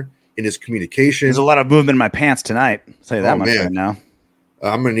 demeanor, in his communication. There's a lot of movement in my pants tonight. I'll tell you that much right now.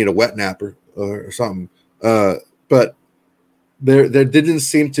 I'm going to need a wet napper or something. But there didn't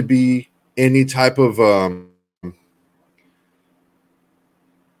seem to be any type of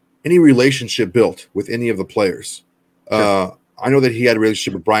any relationship built with any of the players. Sure. I know that he had a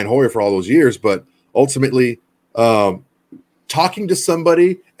relationship with Brian Hoyer for all those years, but ultimately talking to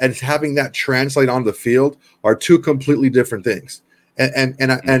somebody and having that translate on the field are two completely different things.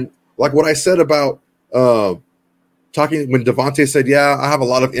 And like what I said about talking when Davante said, yeah, I have a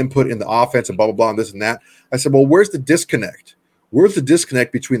lot of input in the offense and blah, blah, blah, and this and that. I said, well, where's the disconnect? Where's the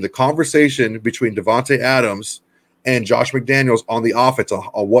disconnect between the conversation between Davante Adams and Josh McDaniels on the offense,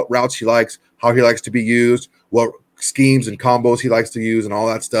 on what routes he likes, how he likes to be used, what schemes and combos he likes to use and all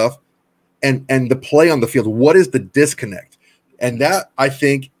that stuff, and the play on the field? What is the disconnect? And that, I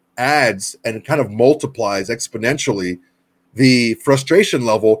think, adds and kind of multiplies exponentially the frustration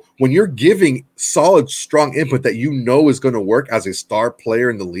level when you're giving solid, strong input that you know is going to work as a star player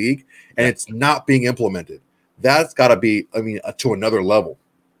in the league, and it's not being implemented. That's got to be, to another level.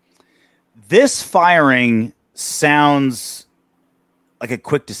 This firing sounds like a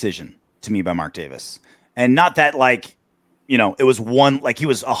quick decision to me by Mark Davis. And not that it was one, like he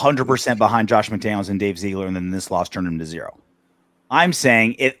was 100% behind Josh McDaniels and Dave Ziegler, and then this loss turned him to zero. I'm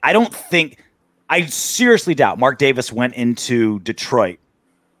saying it. I seriously doubt Mark Davis went into Detroit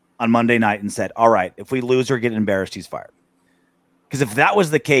on Monday night and said, all right, if we lose or get embarrassed, he's fired. Because if that was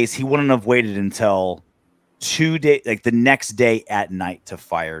the case, he wouldn't have waited until 2 days, like the next day at night, to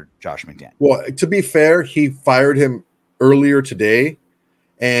fire Josh McDaniels. Well, to be fair, he fired him earlier today.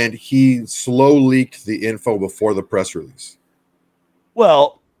 and he slow leaked the info before the press release.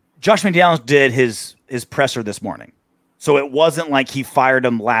 Well, Josh McDaniels did his presser this morning, so it wasn't like he fired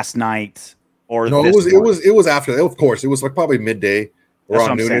him last night or no. It was after. Of course, it was like probably midday or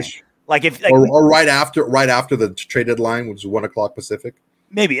around noonish. Like if or right after the trade deadline, which is 1 o'clock Pacific.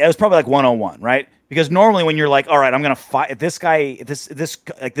 Maybe it was probably like 1:01, right? Because normally when you're like, all right, I'm gonna fight this guy,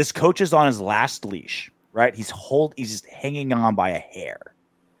 this coach is on his last leash, right? He's just hanging on by a hair,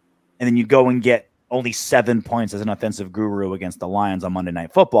 and then you go and get only 7 points as an offensive guru against the Lions on Monday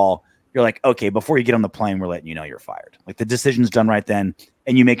Night Football. You're like, okay, before you get on the plane, we're letting you know you're fired. Like the decision's done right then,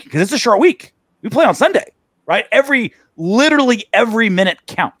 and you make because it's a short week. We play on Sunday, right? Literally every minute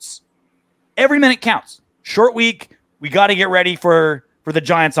counts. Every minute counts. Short week. We got to get ready for the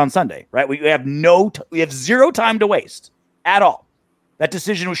Giants on Sunday, right? We have we have zero time to waste at all. That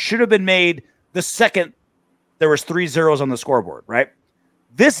decision should have been made the second there was 3 zeros on the scoreboard, right?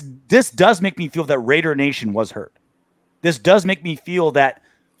 This does make me feel that Raider Nation was hurt. This does make me feel that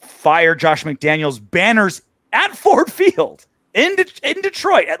fire Josh McDaniels banners at Ford Field in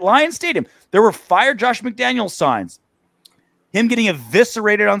Detroit at Lions Stadium. There were fire Josh McDaniels signs. Him getting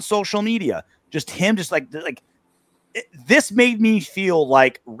eviscerated on social media. Just him just like this made me feel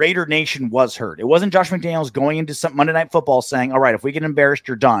like Raider Nation was hurt. It wasn't Josh McDaniels going into some Monday Night Football saying, all right, if we get embarrassed,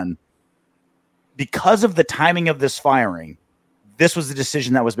 you're done. Because of the timing of this firing, this was the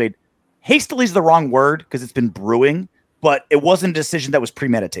decision that was made. Hastily is the wrong word because it's been brewing, but it wasn't a decision that was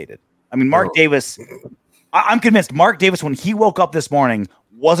premeditated. I mean, Mark Davis, I'm convinced Mark Davis, when he woke up this morning,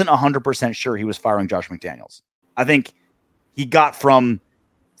 wasn't 100% sure he was firing Josh McDaniels. I think he got from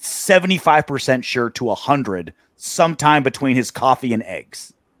 75% sure to 100 sometime between his coffee and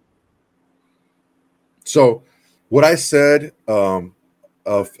eggs. So what I said of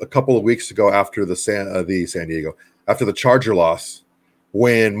a couple of weeks ago after the San Diego, after the Charger loss,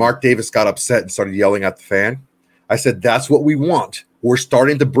 when Mark Davis got upset and started yelling at the fan, I said, that's what we want. We're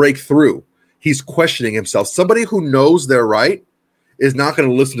starting to break through. He's questioning himself. Somebody who knows they're right is not going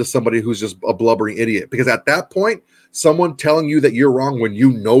to listen to somebody who's just a blubbering idiot, because at that point, someone telling you that you're wrong when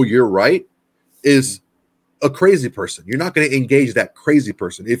you know you're right is a crazy person. You're not going to engage that crazy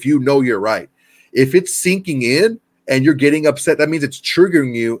person if you know you're right. If it's sinking in and you're getting upset, that means it's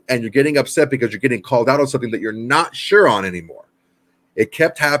triggering you and you're getting upset because you're getting called out on something that you're not sure on anymore. It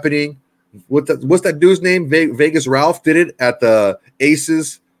kept happening. What's that dude's name? Vegas Ralph did it at the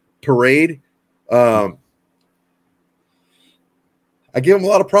Aces parade. I give him a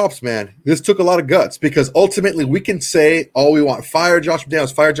lot of props, man. This took a lot of guts because ultimately we can say all we want. Fire Josh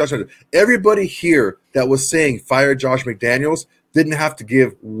McDaniels, fire Josh McDaniels. Everybody here that was saying fire Josh McDaniels didn't have to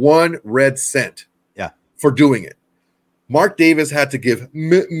give 1 red cent for doing it. Mark Davis had to give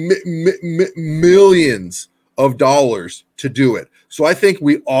millions of dollars to do it. So I think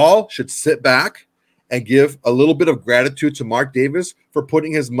we all should sit back and give a little bit of gratitude to Mark Davis for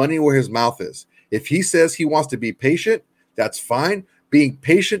putting his money where his mouth is. If he says he wants to be patient, that's fine. Being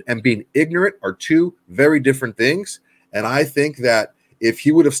patient and being ignorant are 2 very different things. And I think that if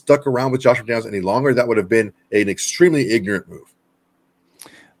he would have stuck around with Josh McDaniels any longer, that would have been an extremely ignorant move.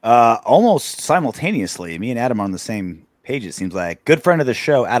 Almost simultaneously, me and Adam are on the same page, it seems like. Good friend of the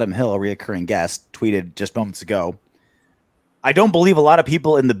show, Adam Hill, a reoccurring guest, tweeted just moments ago, I don't believe a lot of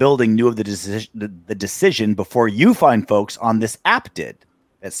people in the building knew of the decision before you fine folks on this app did.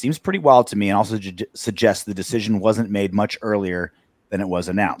 That seems pretty wild to me, and also suggests the decision wasn't made much earlier than it was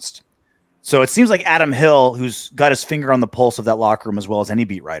announced. So it seems like Adam Hill, who's got his finger on the pulse of that locker room as well as any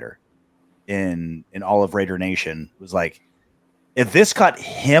beat writer in all of Raider Nation, was like, if this caught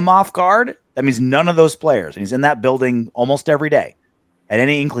him off guard, that means none of those players, and he's in that building almost every day, had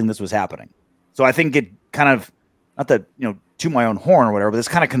any inkling this was happening. So I think it kind of, not that, to my own horn or whatever, but this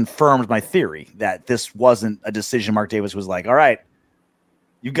kind of confirms my theory that this wasn't a decision Mark Davis was like, all right,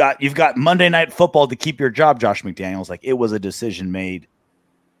 you've got Monday Night Football to keep your job, Josh McDaniels. Like, it was a decision made.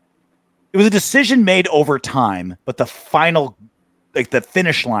 It was a decision made over time, but the final, the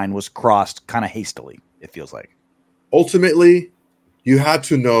finish line was crossed kind of hastily, it feels like. Ultimately, you had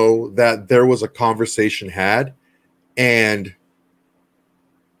to know that there was a conversation had, and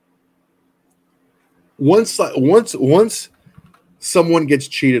once someone gets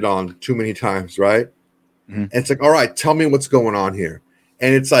cheated on too many times, right? Mm-hmm. And it's like, all right, tell me what's going on here.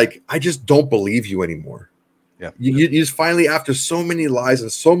 And it's like, I just don't believe you anymore. Yeah. You just finally, after so many lies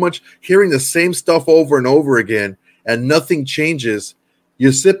and so much hearing the same stuff over and over again, and nothing changes,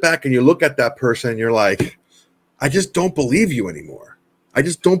 you sit back and you look at that person and you're like, I just don't believe you anymore. I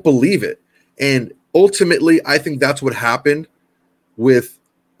just don't believe it. And ultimately, I think that's what happened with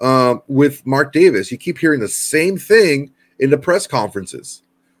Mark Davis. You keep hearing the same thing in the press conferences.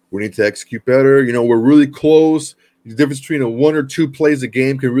 We need to execute better. We're really close. The difference between a 1 or 2 plays a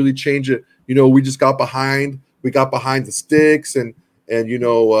game can really change it. We just got behind. We got behind the sticks, and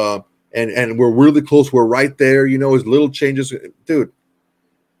we're really close. We're right there. As little changes, dude.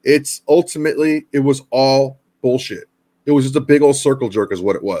 It was all bullshit. It was just a big old circle jerk, is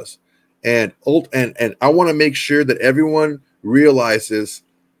what it was. And I want to make sure that everyone realizes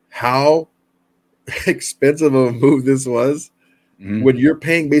how expensive of a move this was. Mm-hmm. When you're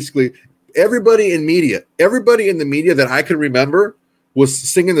paying basically everybody in the media that I can remember was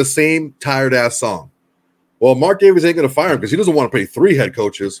singing the same tired ass song. Well, Mark Davis ain't going to fire him because he doesn't want to pay 3 head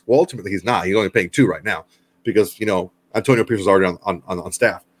coaches. Well, ultimately he's not. He's only paying 2 right now because Antonio Pierce is already on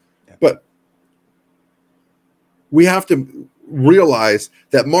staff. Yeah. But we have to realize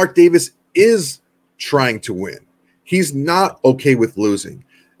that Mark Davis is trying to win. He's not okay with losing.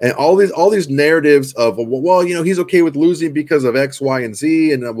 And all these narratives of, well, he's okay with losing because of X, Y, and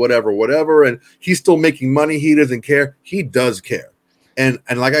Z and whatever. And he's still making money. He doesn't care. He does care. And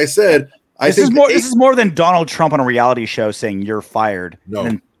like I said, this is more than Donald Trump on a reality show saying you're fired. No. And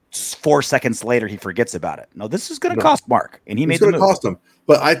then 4 seconds later, he forgets about it. No, this is going to cost Mark. And it's going to cost him.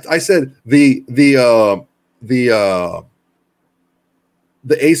 But I said the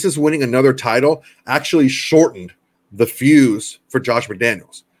Aces winning another title actually shortened the fuse for Josh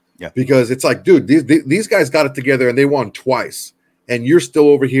McDaniels. Yeah, because it's like, dude, these guys got it together and they won twice, and you're still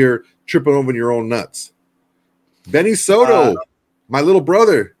over here tripping over your own nuts. Benny Soto, my little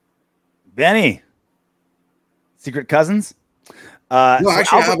brother. Benny, secret cousins. No,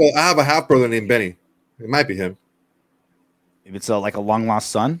 actually, I have a half brother named Benny. It might be him. If it's like a long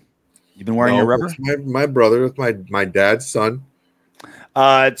lost son, you've been wearing your rubber. My brother, it's my dad's son.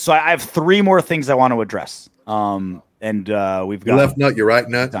 So I have 3 more things I want to address. And we've got left nut, your right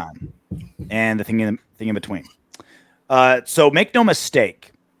nut, time, and the thing in between. So make no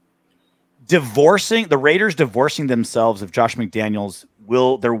mistake, the Raiders divorcing themselves of Josh McDaniels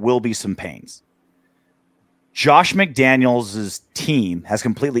there will be some pains. Josh McDaniels' team has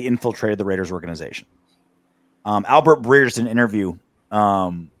completely infiltrated the Raiders organization. Albert Breer's an interview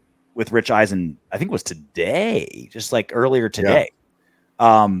with Rich Eisen, I think it was today, just like earlier today.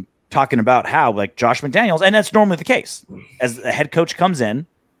 Yeah. Talking about how like Josh McDaniels, and that's normally the case. As the head coach comes in,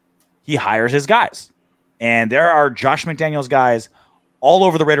 he hires his guys. And there are Josh McDaniels guys all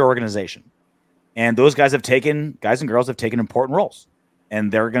over the Raider organization. And those guys and girls have taken important roles.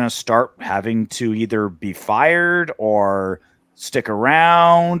 And they're going to start having to either be fired or stick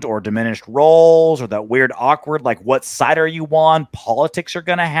around or diminished roles or that weird, awkward, like what side are you on? Politics are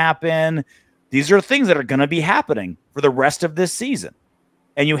going to happen. These are things that are going to be happening for the rest of this season.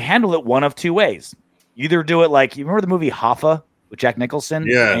 And you handle it one of 2 ways. You either do it like, you remember the movie Hoffa with Jack Nicholson?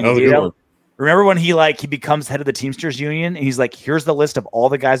 Yeah, that was a good one. Remember when he becomes head of the Teamsters Union and he's like, here's the list of all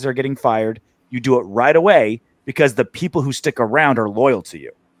the guys that are getting fired. You do it right away because the people who stick around are loyal to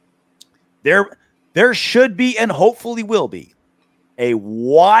you. There should be and hopefully will be a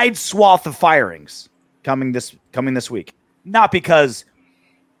wide swath of firings coming this week. Not because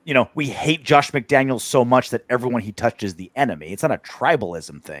we hate Josh McDaniels so much that everyone he touches is the enemy. It's not a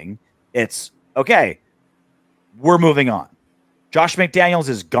tribalism thing. It's, okay, we're moving on. Josh McDaniels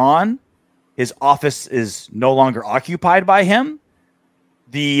is gone. His office is no longer occupied by him.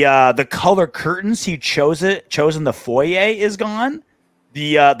 The color curtains he chose in the foyer is gone.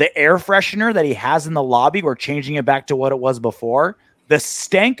 The air freshener that he has in the lobby, we're changing it back to what it was before. The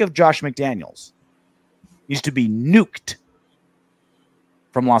stank of Josh McDaniels needs to be nuked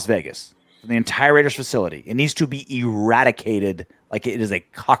from Las Vegas, from the entire Raiders facility. It needs to be eradicated like it is a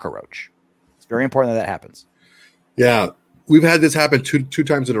cockroach. It's very important that happens. Yeah, we've had this happen two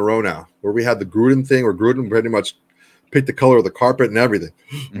times in a row now, where we had the Gruden thing, where Gruden pretty much picked the color of the carpet and everything.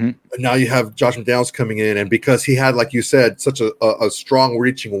 Mm-hmm. And now you have Josh McDaniels coming in, and because he had, like you said, such a strong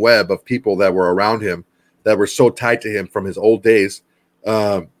reaching web of people that were around him, that were so tied to him from his old days,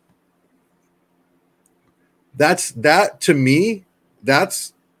 to me,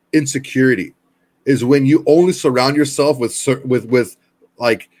 that's insecurity, is when you only surround yourself with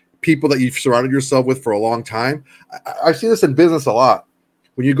like people that you've surrounded yourself with for a long time. I see this in business a lot.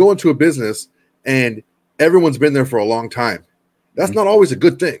 When you go into a business and everyone's been there for a long time, that's not always a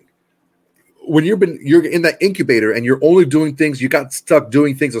good thing. When you're in that incubator and you're only doing things, you got stuck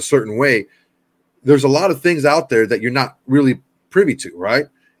doing things a certain way, there's a lot of things out there that you're not really privy to, right?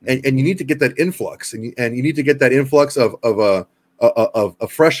 And you need to get that influx, and you need to get that influx of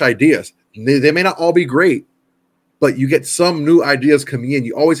fresh ideas. They may not all be great, but you get some new ideas coming in.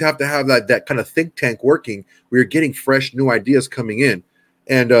 You always have to have that kind of think tank working where you're getting fresh new ideas coming in.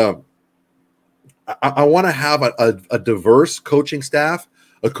 And I want to have a diverse coaching staff.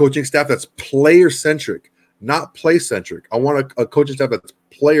 a coaching staff that's player-centric, not play-centric. I want a coaching staff that's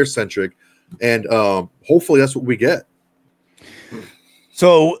player-centric, and hopefully that's what we get.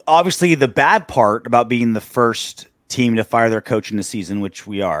 So obviously the bad part about being the first team to fire their coach in the season, which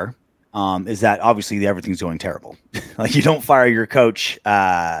we are, is that obviously everything's going terrible. Like you don't fire your coach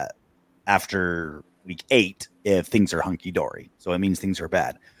after week 8 if things are hunky-dory. So it means things are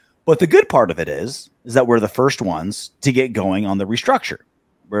bad. But the good part of it is that we're the first ones to get going on the restructure,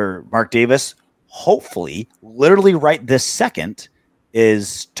 where Mark Davis, hopefully, literally right this second,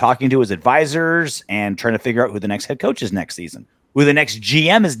 is talking to his advisors and trying to figure out who the next head coach is next season, who the next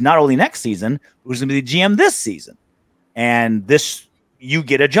GM is not only next season, who's going to be the GM this season. And this, you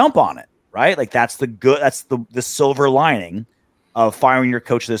get a jump on it, right? Like that's the silver lining of firing your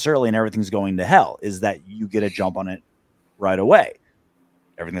coach this early and everything's going to hell, is that you get a jump on it right away.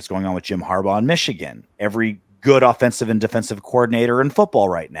 Everything that's going on with Jim Harbaugh in Michigan, every good offensive and defensive coordinator in football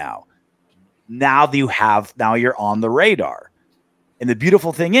right now. Now you're on the radar. And the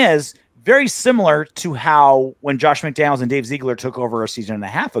beautiful thing is, very similar to how when Josh McDaniels and Dave Ziegler took over a season and a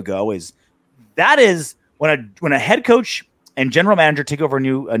half ago, is when a head coach and general manager take over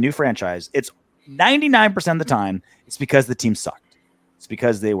a new franchise, it's 99% of the time it's because the team sucked. It's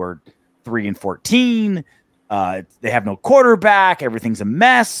because they were 3-14. They have no quarterback. Everything's a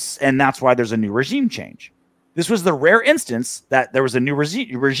mess. And that's why there's a new regime change. This was the rare instance that there was a new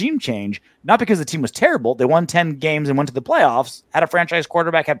regime change, not because the team was terrible. They won 10 games and went to the playoffs, had a franchise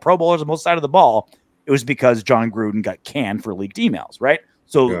quarterback, had Pro Bowlers on both sides of the ball. It was because John Gruden got canned for leaked emails, right?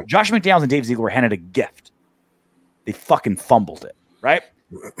 So yeah. Josh McDaniels and Dave Ziegler were handed a gift. They fucking fumbled it, right?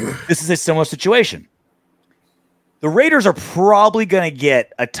 This is a similar situation. The Raiders are probably going to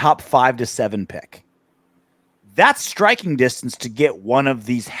get a top 5 to 7 pick. That's striking distance to get one of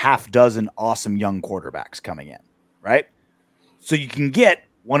these half dozen awesome young quarterbacks coming in, right? So you can get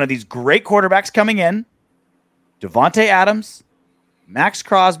one of these great quarterbacks coming in, Devontae Adams, Max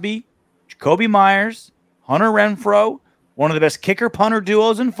Crosby, Jacoby Myers, Hunter Renfrow, one of the best kicker-punter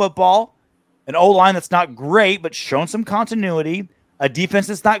duos in football, an O-line that's not great but shown some continuity, a defense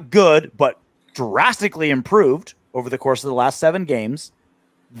that's not good but drastically improved over the course of the last 7 games.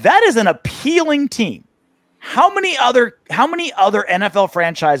 That is an appealing team. How many other NFL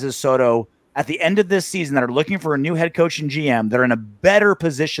franchises, Soto, at the end of this season that are looking for a new head coach and GM that are in a better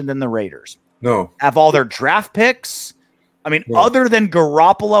position than the Raiders? No. Have all their draft picks? I mean, other than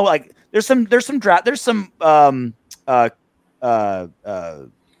Garoppolo, like there's some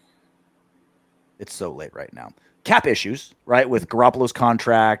it's so late right now. Cap issues, right? With Garoppolo's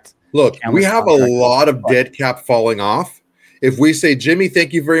contract. Look, we have a lot of dead cap falling off. If we say, Jimmy,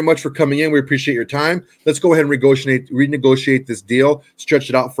 thank you very much for coming in. We appreciate your time. Let's go ahead and renegotiate this deal, stretch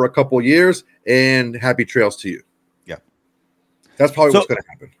it out for a couple of years, and happy trails to you. Yeah. That's probably what's going to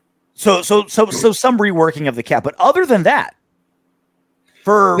happen. So some reworking of the cap. But other than that,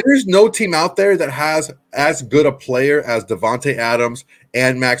 there's no team out there that has as good a player as Devontae Adams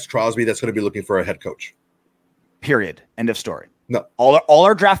and Max Crosby that's going to be looking for a head coach. Period. End of story. No. All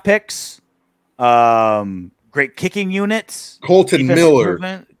our draft picks, great kicking units. Colton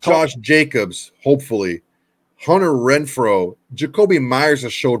Miller, Josh Jacobs, hopefully. Hunter Renfrow. Jacoby Myers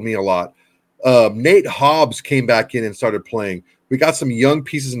has showed me a lot. Nate Hobbs came back in and started playing. We got some young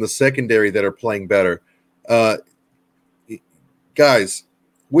pieces in the secondary that are playing better. Guys,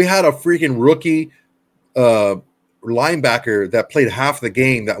 we had a freaking rookie linebacker that played half the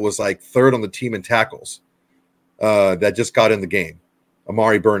game that was like 3rd on the team in tackles that just got in the game,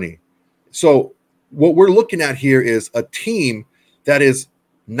 Amari Burney. So what we're looking at here is a team that is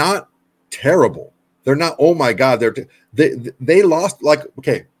not terrible. They're not, oh my God, they lost, like,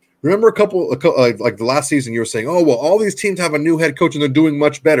 okay, remember a couple like the last season you were saying, oh, well, all these teams have a new head coach and they're doing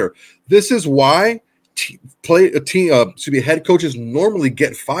much better. This is why head coaches normally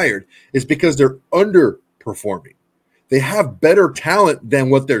get fired, is because they're underperforming. They have better talent than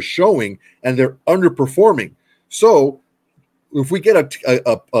what they're showing and they're underperforming. So if we get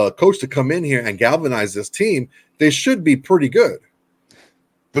a coach to come in here and galvanize this team, they should be pretty good.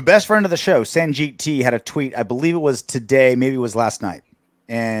 The best friend of the show, Sanjeet T, had a tweet. I believe it was today, maybe it was last night.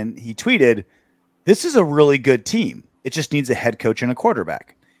 And he tweeted, "This is a really good team. It just needs a head coach and a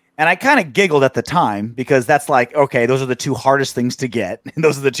quarterback." And I kind of giggled at the time because that's like, okay, those are the 2 hardest things to get. And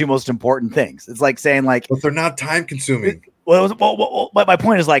those are the 2 most important things. It's like saying like, but they're not time consuming. Well, my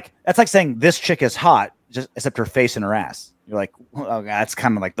point is like, that's like saying this chick is hot, just except her face and her ass. You're like, well, that's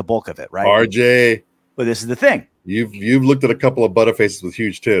kind of like the bulk of it, right? RJ. But this is the thing. You've looked at a couple of butterfaces with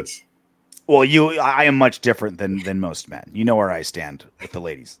huge tits. Well, I am much different than most men. You know where I stand with the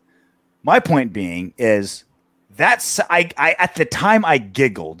ladies. My point being is I at the time I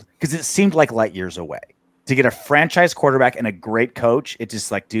giggled because it seemed like light years away to get a franchise quarterback and a great coach. It's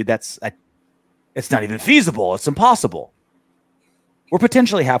just like, dude, it's not even feasible. It's impossible. We're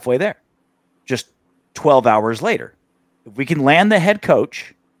potentially halfway there, just 12 hours later. If we can land the head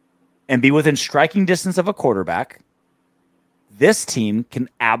coach and be within striking distance of a quarterback, this team can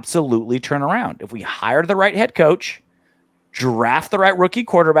absolutely turn around. If we hire the right head coach, draft the right rookie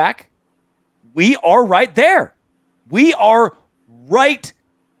quarterback, we are right there. We are right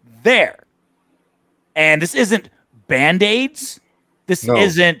there. And this isn't Band-Aids. This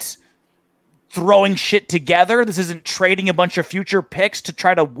isn't throwing shit together. This isn't trading a bunch of future picks to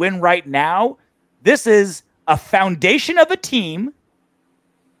try to win right now. This is a foundation of a team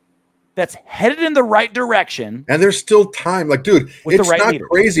that's headed in the right direction. And there's still time. Like, dude, it's not leader.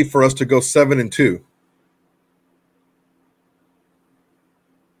 Crazy for us to go 7-2.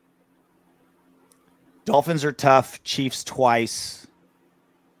 Dolphins are tough. Chiefs twice.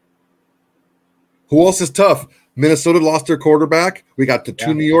 Who else is tough? Minnesota lost their quarterback. We got the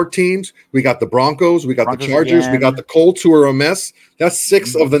two New York teams. We got the Broncos. We got the Chargers. Again. We got the Colts, who are a mess. That's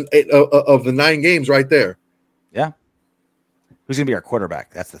 6 of the 9 games right there. Yeah. Who's gonna be our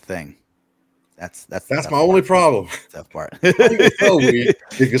quarterback? That's the thing. That's my only problem. Tough part.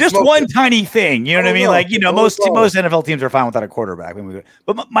 Just one tiny thing. You know what I mean? Like, most NFL teams are fine without a quarterback.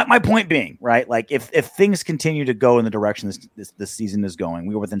 But my point being, right? Like, if things continue to go in the direction this season is going,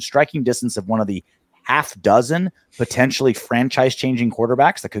 we were within striking distance of one of the half dozen potentially franchise-changing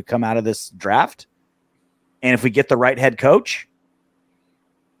quarterbacks that could come out of this draft. And if we get the right head coach,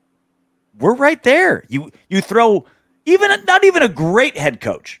 we're right there. You throw not even a great head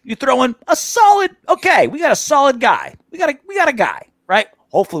coach. You throw in a solid, okay, we got a solid guy. We got a guy, right?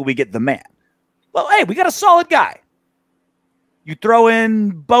 Hopefully we get the man. Well, hey, we got a solid guy. You throw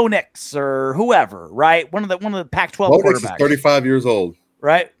in Bo Nix or whoever, right? One of the Pac-12 quarterbacks. Is 35 years old.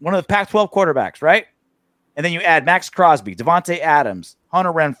 Right? One of the Pac-12 quarterbacks, right? And then you add Max Crosby, Devontae Adams,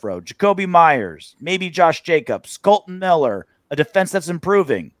 Hunter Renfrow, Jacoby Myers, maybe Josh Jacobs, Colton Miller, a defense that's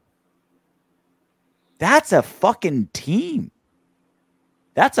improving. That's a fucking team.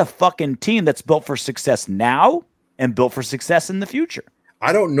 That's a fucking team that's built for success now and built for success in the future.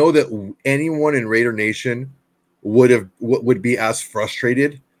 I don't know that anyone in Raider Nation would be as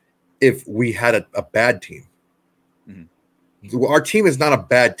frustrated if we had a bad team. Mm-hmm. Our team is not a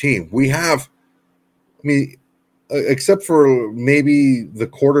bad team. We have, except for maybe the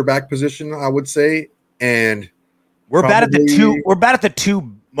quarterback position, I would say, and we're bad at the two. We're bad at the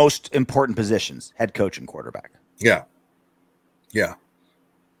two most important positions: head coach and quarterback. Yeah.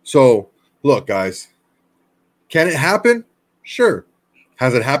 So look, guys, can it happen? Sure.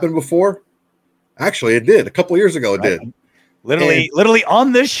 Has it happened before? Actually, it did. A couple of years ago, it did. Literally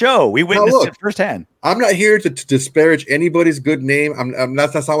on this show, we witnessed it firsthand. I'm not here to disparage anybody's good name.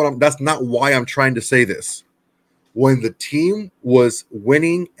 That's not why I'm trying to say this. When the team was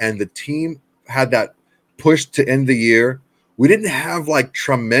winning and the team had that push to end the year, we didn't have like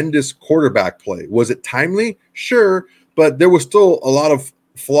tremendous quarterback play. Was it timely? Sure, but there was still a lot of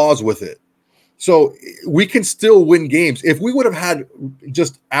flaws with it. So we can still win games. If we would have had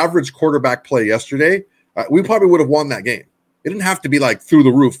just average quarterback play yesterday, we probably would have won that game. It didn't have to be like through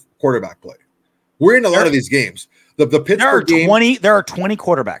the roof quarterback play. We're in a lot of these games. The Pittsburgh game. There are 20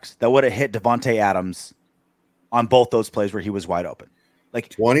 quarterbacks that would have hit Devontae Adams on both those plays where he was wide open. Like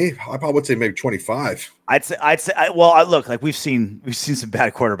 20, I probably would say maybe 25. I'd say. Well, look, like we've seen some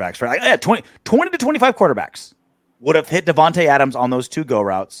bad quarterbacks, right? Like, 20 to 25 quarterbacks would have hit Devontae Adams on those two go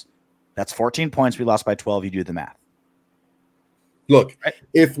routes. That's 14 points. We lost by 12. You do the math. Look, right?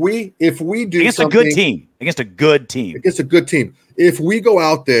 if we do against a good team, if we go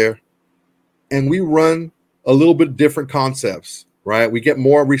out there and we run a little bit different concepts, right? We get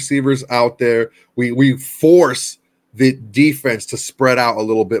more receivers out there. We force the defense to spread out a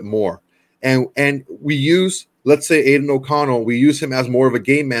little bit more, and we use, let's say, Aiden O'Connell. We use him as more of a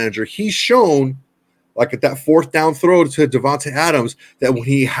game manager. He's shown, like at that fourth down throw to Devontae Adams, that when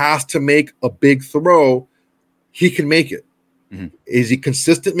he has to make a big throw, he can make it. Mm-hmm. Is he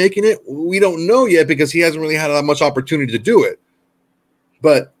consistent making it? We don't know yet because he hasn't really had that much opportunity to do it.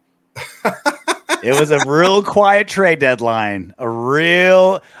 But it was a real quiet trade deadline.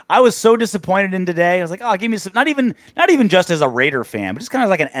 I was so disappointed in today. I was like, oh, give me some, not even just as a Raider fan, but just kind of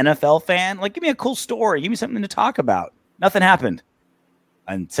like an NFL fan. Like, give me a cool story. Give me something to talk about. Nothing happened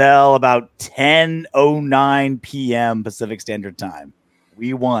until about 10:09 p.m. Pacific Standard Time.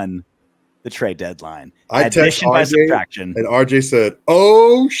 We won the trade deadline. I texted RJ, by subtraction, and RJ said,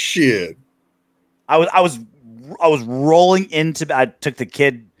 "Oh shit!" I was rolling into. I took the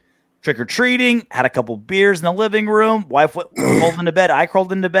kid trick-or-treating, had a couple beers in the living room. Wife crawled into bed. I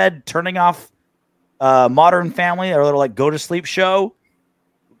crawled into bed, turning off Modern Family, our little like go-to-sleep show.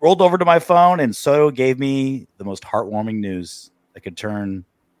 Rolled over to my phone, and Soto gave me the most heartwarming news that could turn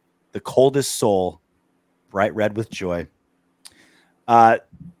the coldest soul bright red with joy. 2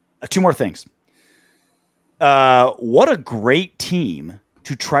 more things. What a great team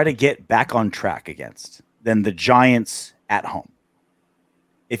to try to get back on track against than the Giants at home.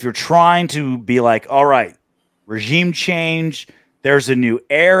 If you're trying to be like, all right, regime change, there's a new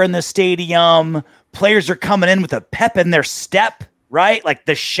air in the stadium, players are coming in with a pep in their step, right? Like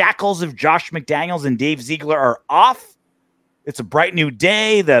the shackles of Josh McDaniels and Dave Ziegler are off. It's a bright new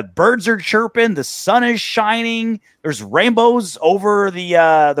day. The birds are chirping. The sun is shining. There's rainbows over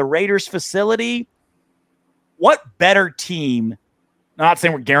the Raiders facility. What better team? I'm not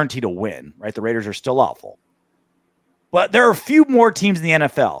saying we're guaranteed to win, right? The Raiders are still awful. But there are a few more teams in the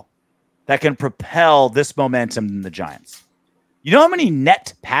NFL that can propel this momentum than the Giants. You know how many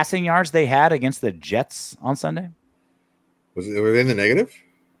net passing yards they had against the Jets on Sunday? Were they in the negative?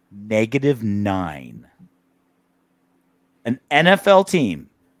 -9. An NFL team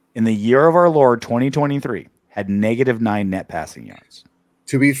in the year of our Lord 2023 had -9 net passing yards.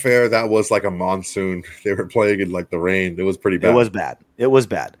 To be fair, that was like a monsoon. They were playing in like the rain. It was pretty bad. It was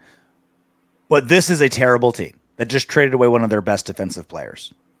bad. But this is a terrible team that just traded away one of their best defensive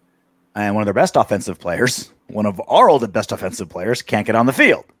players. And one of their best offensive players, one of our old best offensive players, can't get on the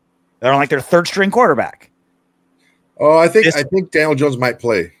field. They're on like their third string quarterback. Oh, I think Daniel Jones might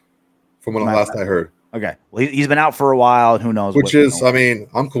play from when last I heard. Okay. Well, he's been out for a while, and who knows?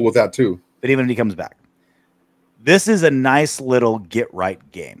 I'm cool with that too. But even if he comes back, this is a nice little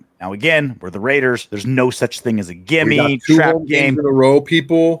get-right game. Now, again, we're the Raiders. There's no such thing as a gimme, trap game. In a row,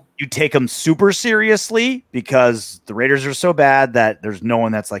 people. You take them super seriously because the Raiders are so bad that there's no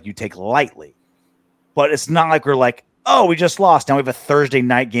one that's like you take lightly. But it's not like we're like, oh, we just lost. Now we have a Thursday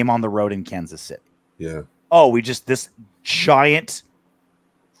night game on the road in Kansas City. Yeah. Oh, this giant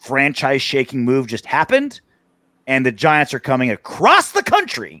franchise-shaking move just happened, and the Giants are coming across the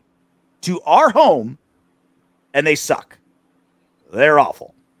country to our home, and they suck. They're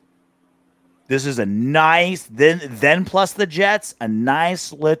awful. This is a nice, then plus the Jets, a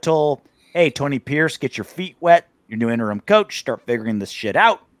nice little, hey, Tony Pierce, get your feet wet. Your new interim coach, start figuring this shit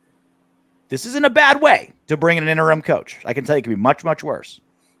out. This isn't a bad way to bring in an interim coach. I can tell you it could be much, much worse.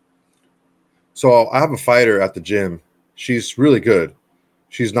 So I have a fighter at the gym. She's really good.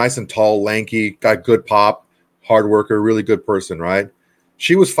 She's nice and tall, lanky, got good pop, hard worker, really good person, right?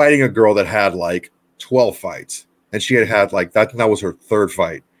 She was fighting a girl that had like 12 fights, and she had like that was her 3rd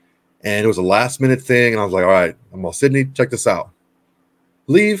fight. And it was a last-minute thing, and I was like, all right, I'm all, Sydney, check this out.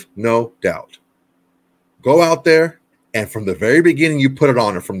 Leave no doubt. Go out there, and from the very beginning, you put it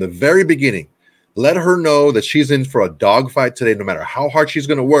on her. From the very beginning, let her know that she's in for a dogfight today. No matter how hard she's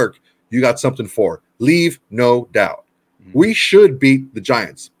going to work, you got something for her. Leave no doubt. We should beat the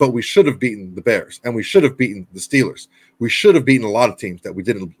Giants, but we should have beaten the Bears, and we should have beaten the Steelers. We should have beaten a lot of teams that we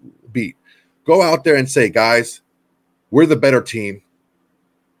didn't beat. Go out there and say, guys, we're the better team.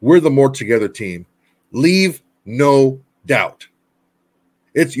 We're the more together team. Leave no doubt.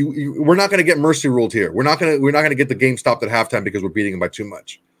 We're not going to get mercy ruled here. We're not going to get the game stopped at halftime because we're beating them by too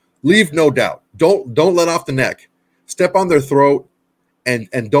much. Leave no doubt. Don't let off the neck. Step on their throat and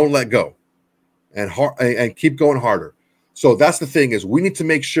don't let go. And keep going harder. So that's the thing is we need to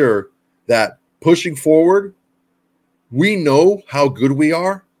make sure that pushing forward, we know how good we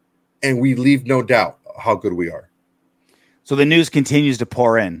are, and we leave no doubt how good we are. So the news continues to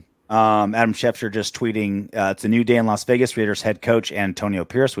pour in. Adam Schefter just tweeting, it's a new day in Las Vegas. Raiders head coach Antonio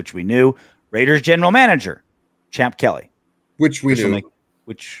Pierce, which we knew. Raiders general manager Champ Kelly. Which we knew.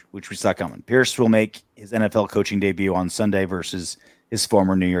 Which we saw coming. Pierce will make his NFL coaching debut on Sunday versus his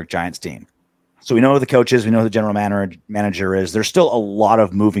former New York Giants team. So we know who the coach is. We know who the general manager is. There's still a lot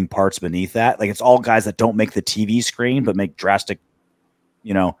of moving parts beneath that. Like it's all guys that don't make the TV screen, but make drastic,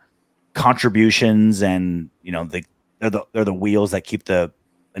 contributions, and they're the wheels that keep an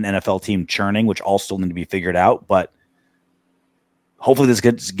NFL team churning, which all still need to be figured out. But hopefully this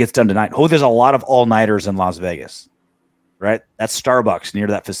gets done tonight. Hopefully there's a lot of all-nighters in Las Vegas, right? That Starbucks near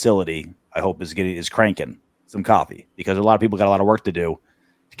that facility, I hope is cranking some coffee, because a lot of people got a lot of work to do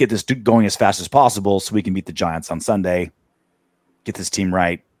to get this going as fast as possible so we can beat the Giants on Sunday, get this team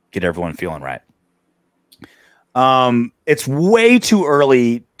right, get everyone feeling right. It's way too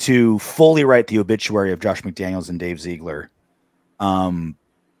early to fully write the obituary of Josh McDaniels and Dave Ziegler.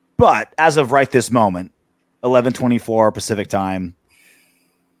 But as of right this moment, 11:24 Pacific time,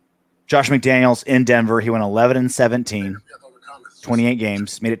 Josh McDaniels in Denver, he went 11-17. 28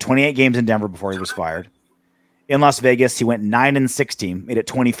 games. Made it 28 games in Denver before he was fired. In Las Vegas, he went 9-16. Made it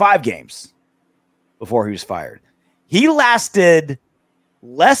 25 games before he was fired. He lasted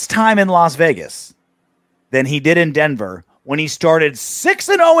less time in Las Vegas than he did in Denver when he started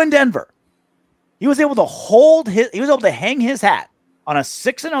 6-0 in Denver. He was able to hang his hat on a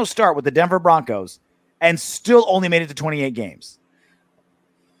 6-0 start with the Denver Broncos and still only made it to 28 games.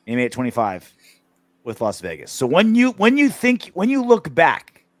 He made it 25 with Las Vegas. So when you look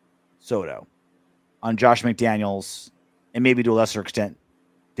back, Soto, on Josh McDaniels and maybe to a lesser extent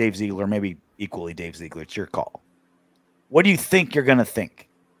Dave Ziegler, maybe equally Dave Ziegler, it's your call. What do you think you're going to think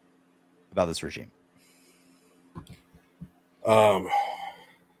about this regime? The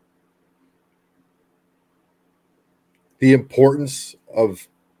importance of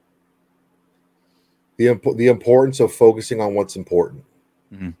focusing on what's important.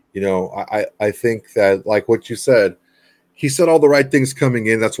 Mm-hmm. You know, I think that, like what you said, he said all the right things coming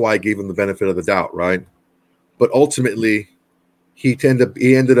in. That's why I gave him the benefit of the doubt, right? But ultimately, he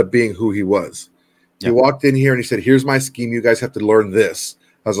ended up being who he was. Yep. He walked in here and he said, "Here's my scheme. You guys have to learn this,"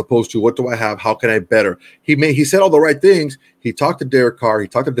 as opposed to what do I have? How can I better? He said all the right things. He talked to Derek Carr. He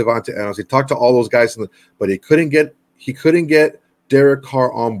talked to Devontae Adams. He talked to all those guys, but he couldn't get Derek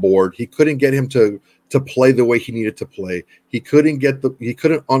Carr on board. He couldn't get him to play the way he needed to play. He couldn't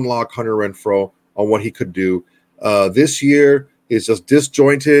unlock Hunter Renfrow on what he could do. This year is just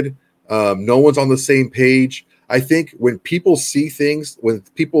disjointed. No one's on the same page. I think when people see things, when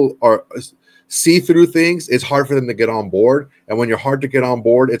people see through things, it's hard for them to get on board. And when you're hard to get on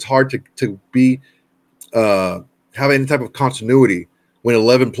board, it's hard to have any type of continuity when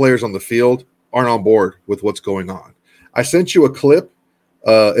 11 players on the field aren't on board with what's going on. I sent you a clip.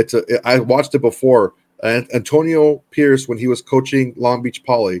 I watched it before. Antonio Pierce, when he was coaching Long Beach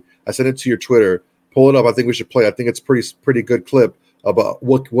Poly, I sent it to your Twitter. Pull it up. I think we should play. I think it's pretty good clip about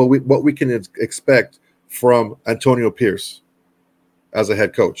what we can expect from Antonio Pierce as a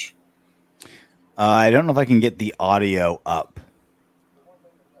head coach. I don't know if I can get the audio up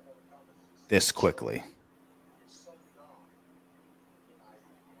this quickly.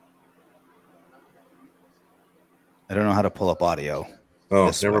 I don't know how to pull up audio.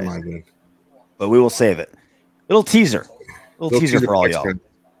 Oh, never mind then. But we will save it. Little teaser teaser for all y'all.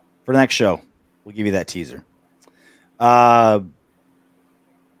 For the next show, we'll give you that teaser. So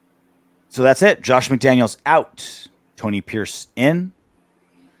that's it. Josh McDaniels out. Tony Pierce in.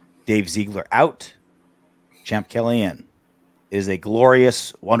 Dave Ziegler out. Champ Kelly in. It is a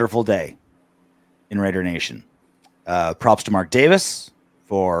glorious, wonderful day in Raider Nation. Props to Mark Davis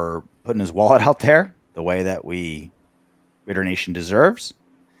for putting his wallet out there the way that Raider Nation deserves.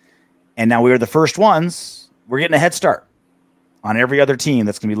 And now we are the first ones. We're getting a head start on every other team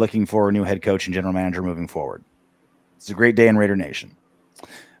that's going to be looking for a new head coach and general manager moving forward. It's a great day in Raider Nation.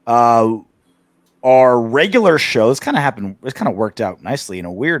 Our regular shows kind of happened. It's kind of worked out nicely in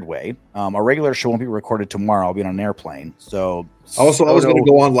a weird way. Our regular show won't be recorded tomorrow. I'll be on an airplane. So I was going to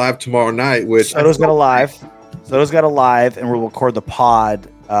go on live tomorrow night. Soto's got a live. Soto's got a live, and we'll record the pod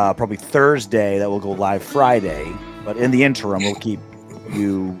probably Thursday. That will go live Friday. But in the interim, we'll keep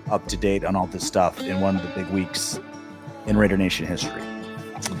you up to date on all this stuff in one of the big weeks in Raider Nation history.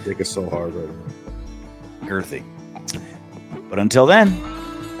 I think it's so hard right now. Girthy. But until then,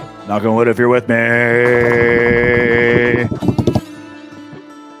 knock on wood if you're with me.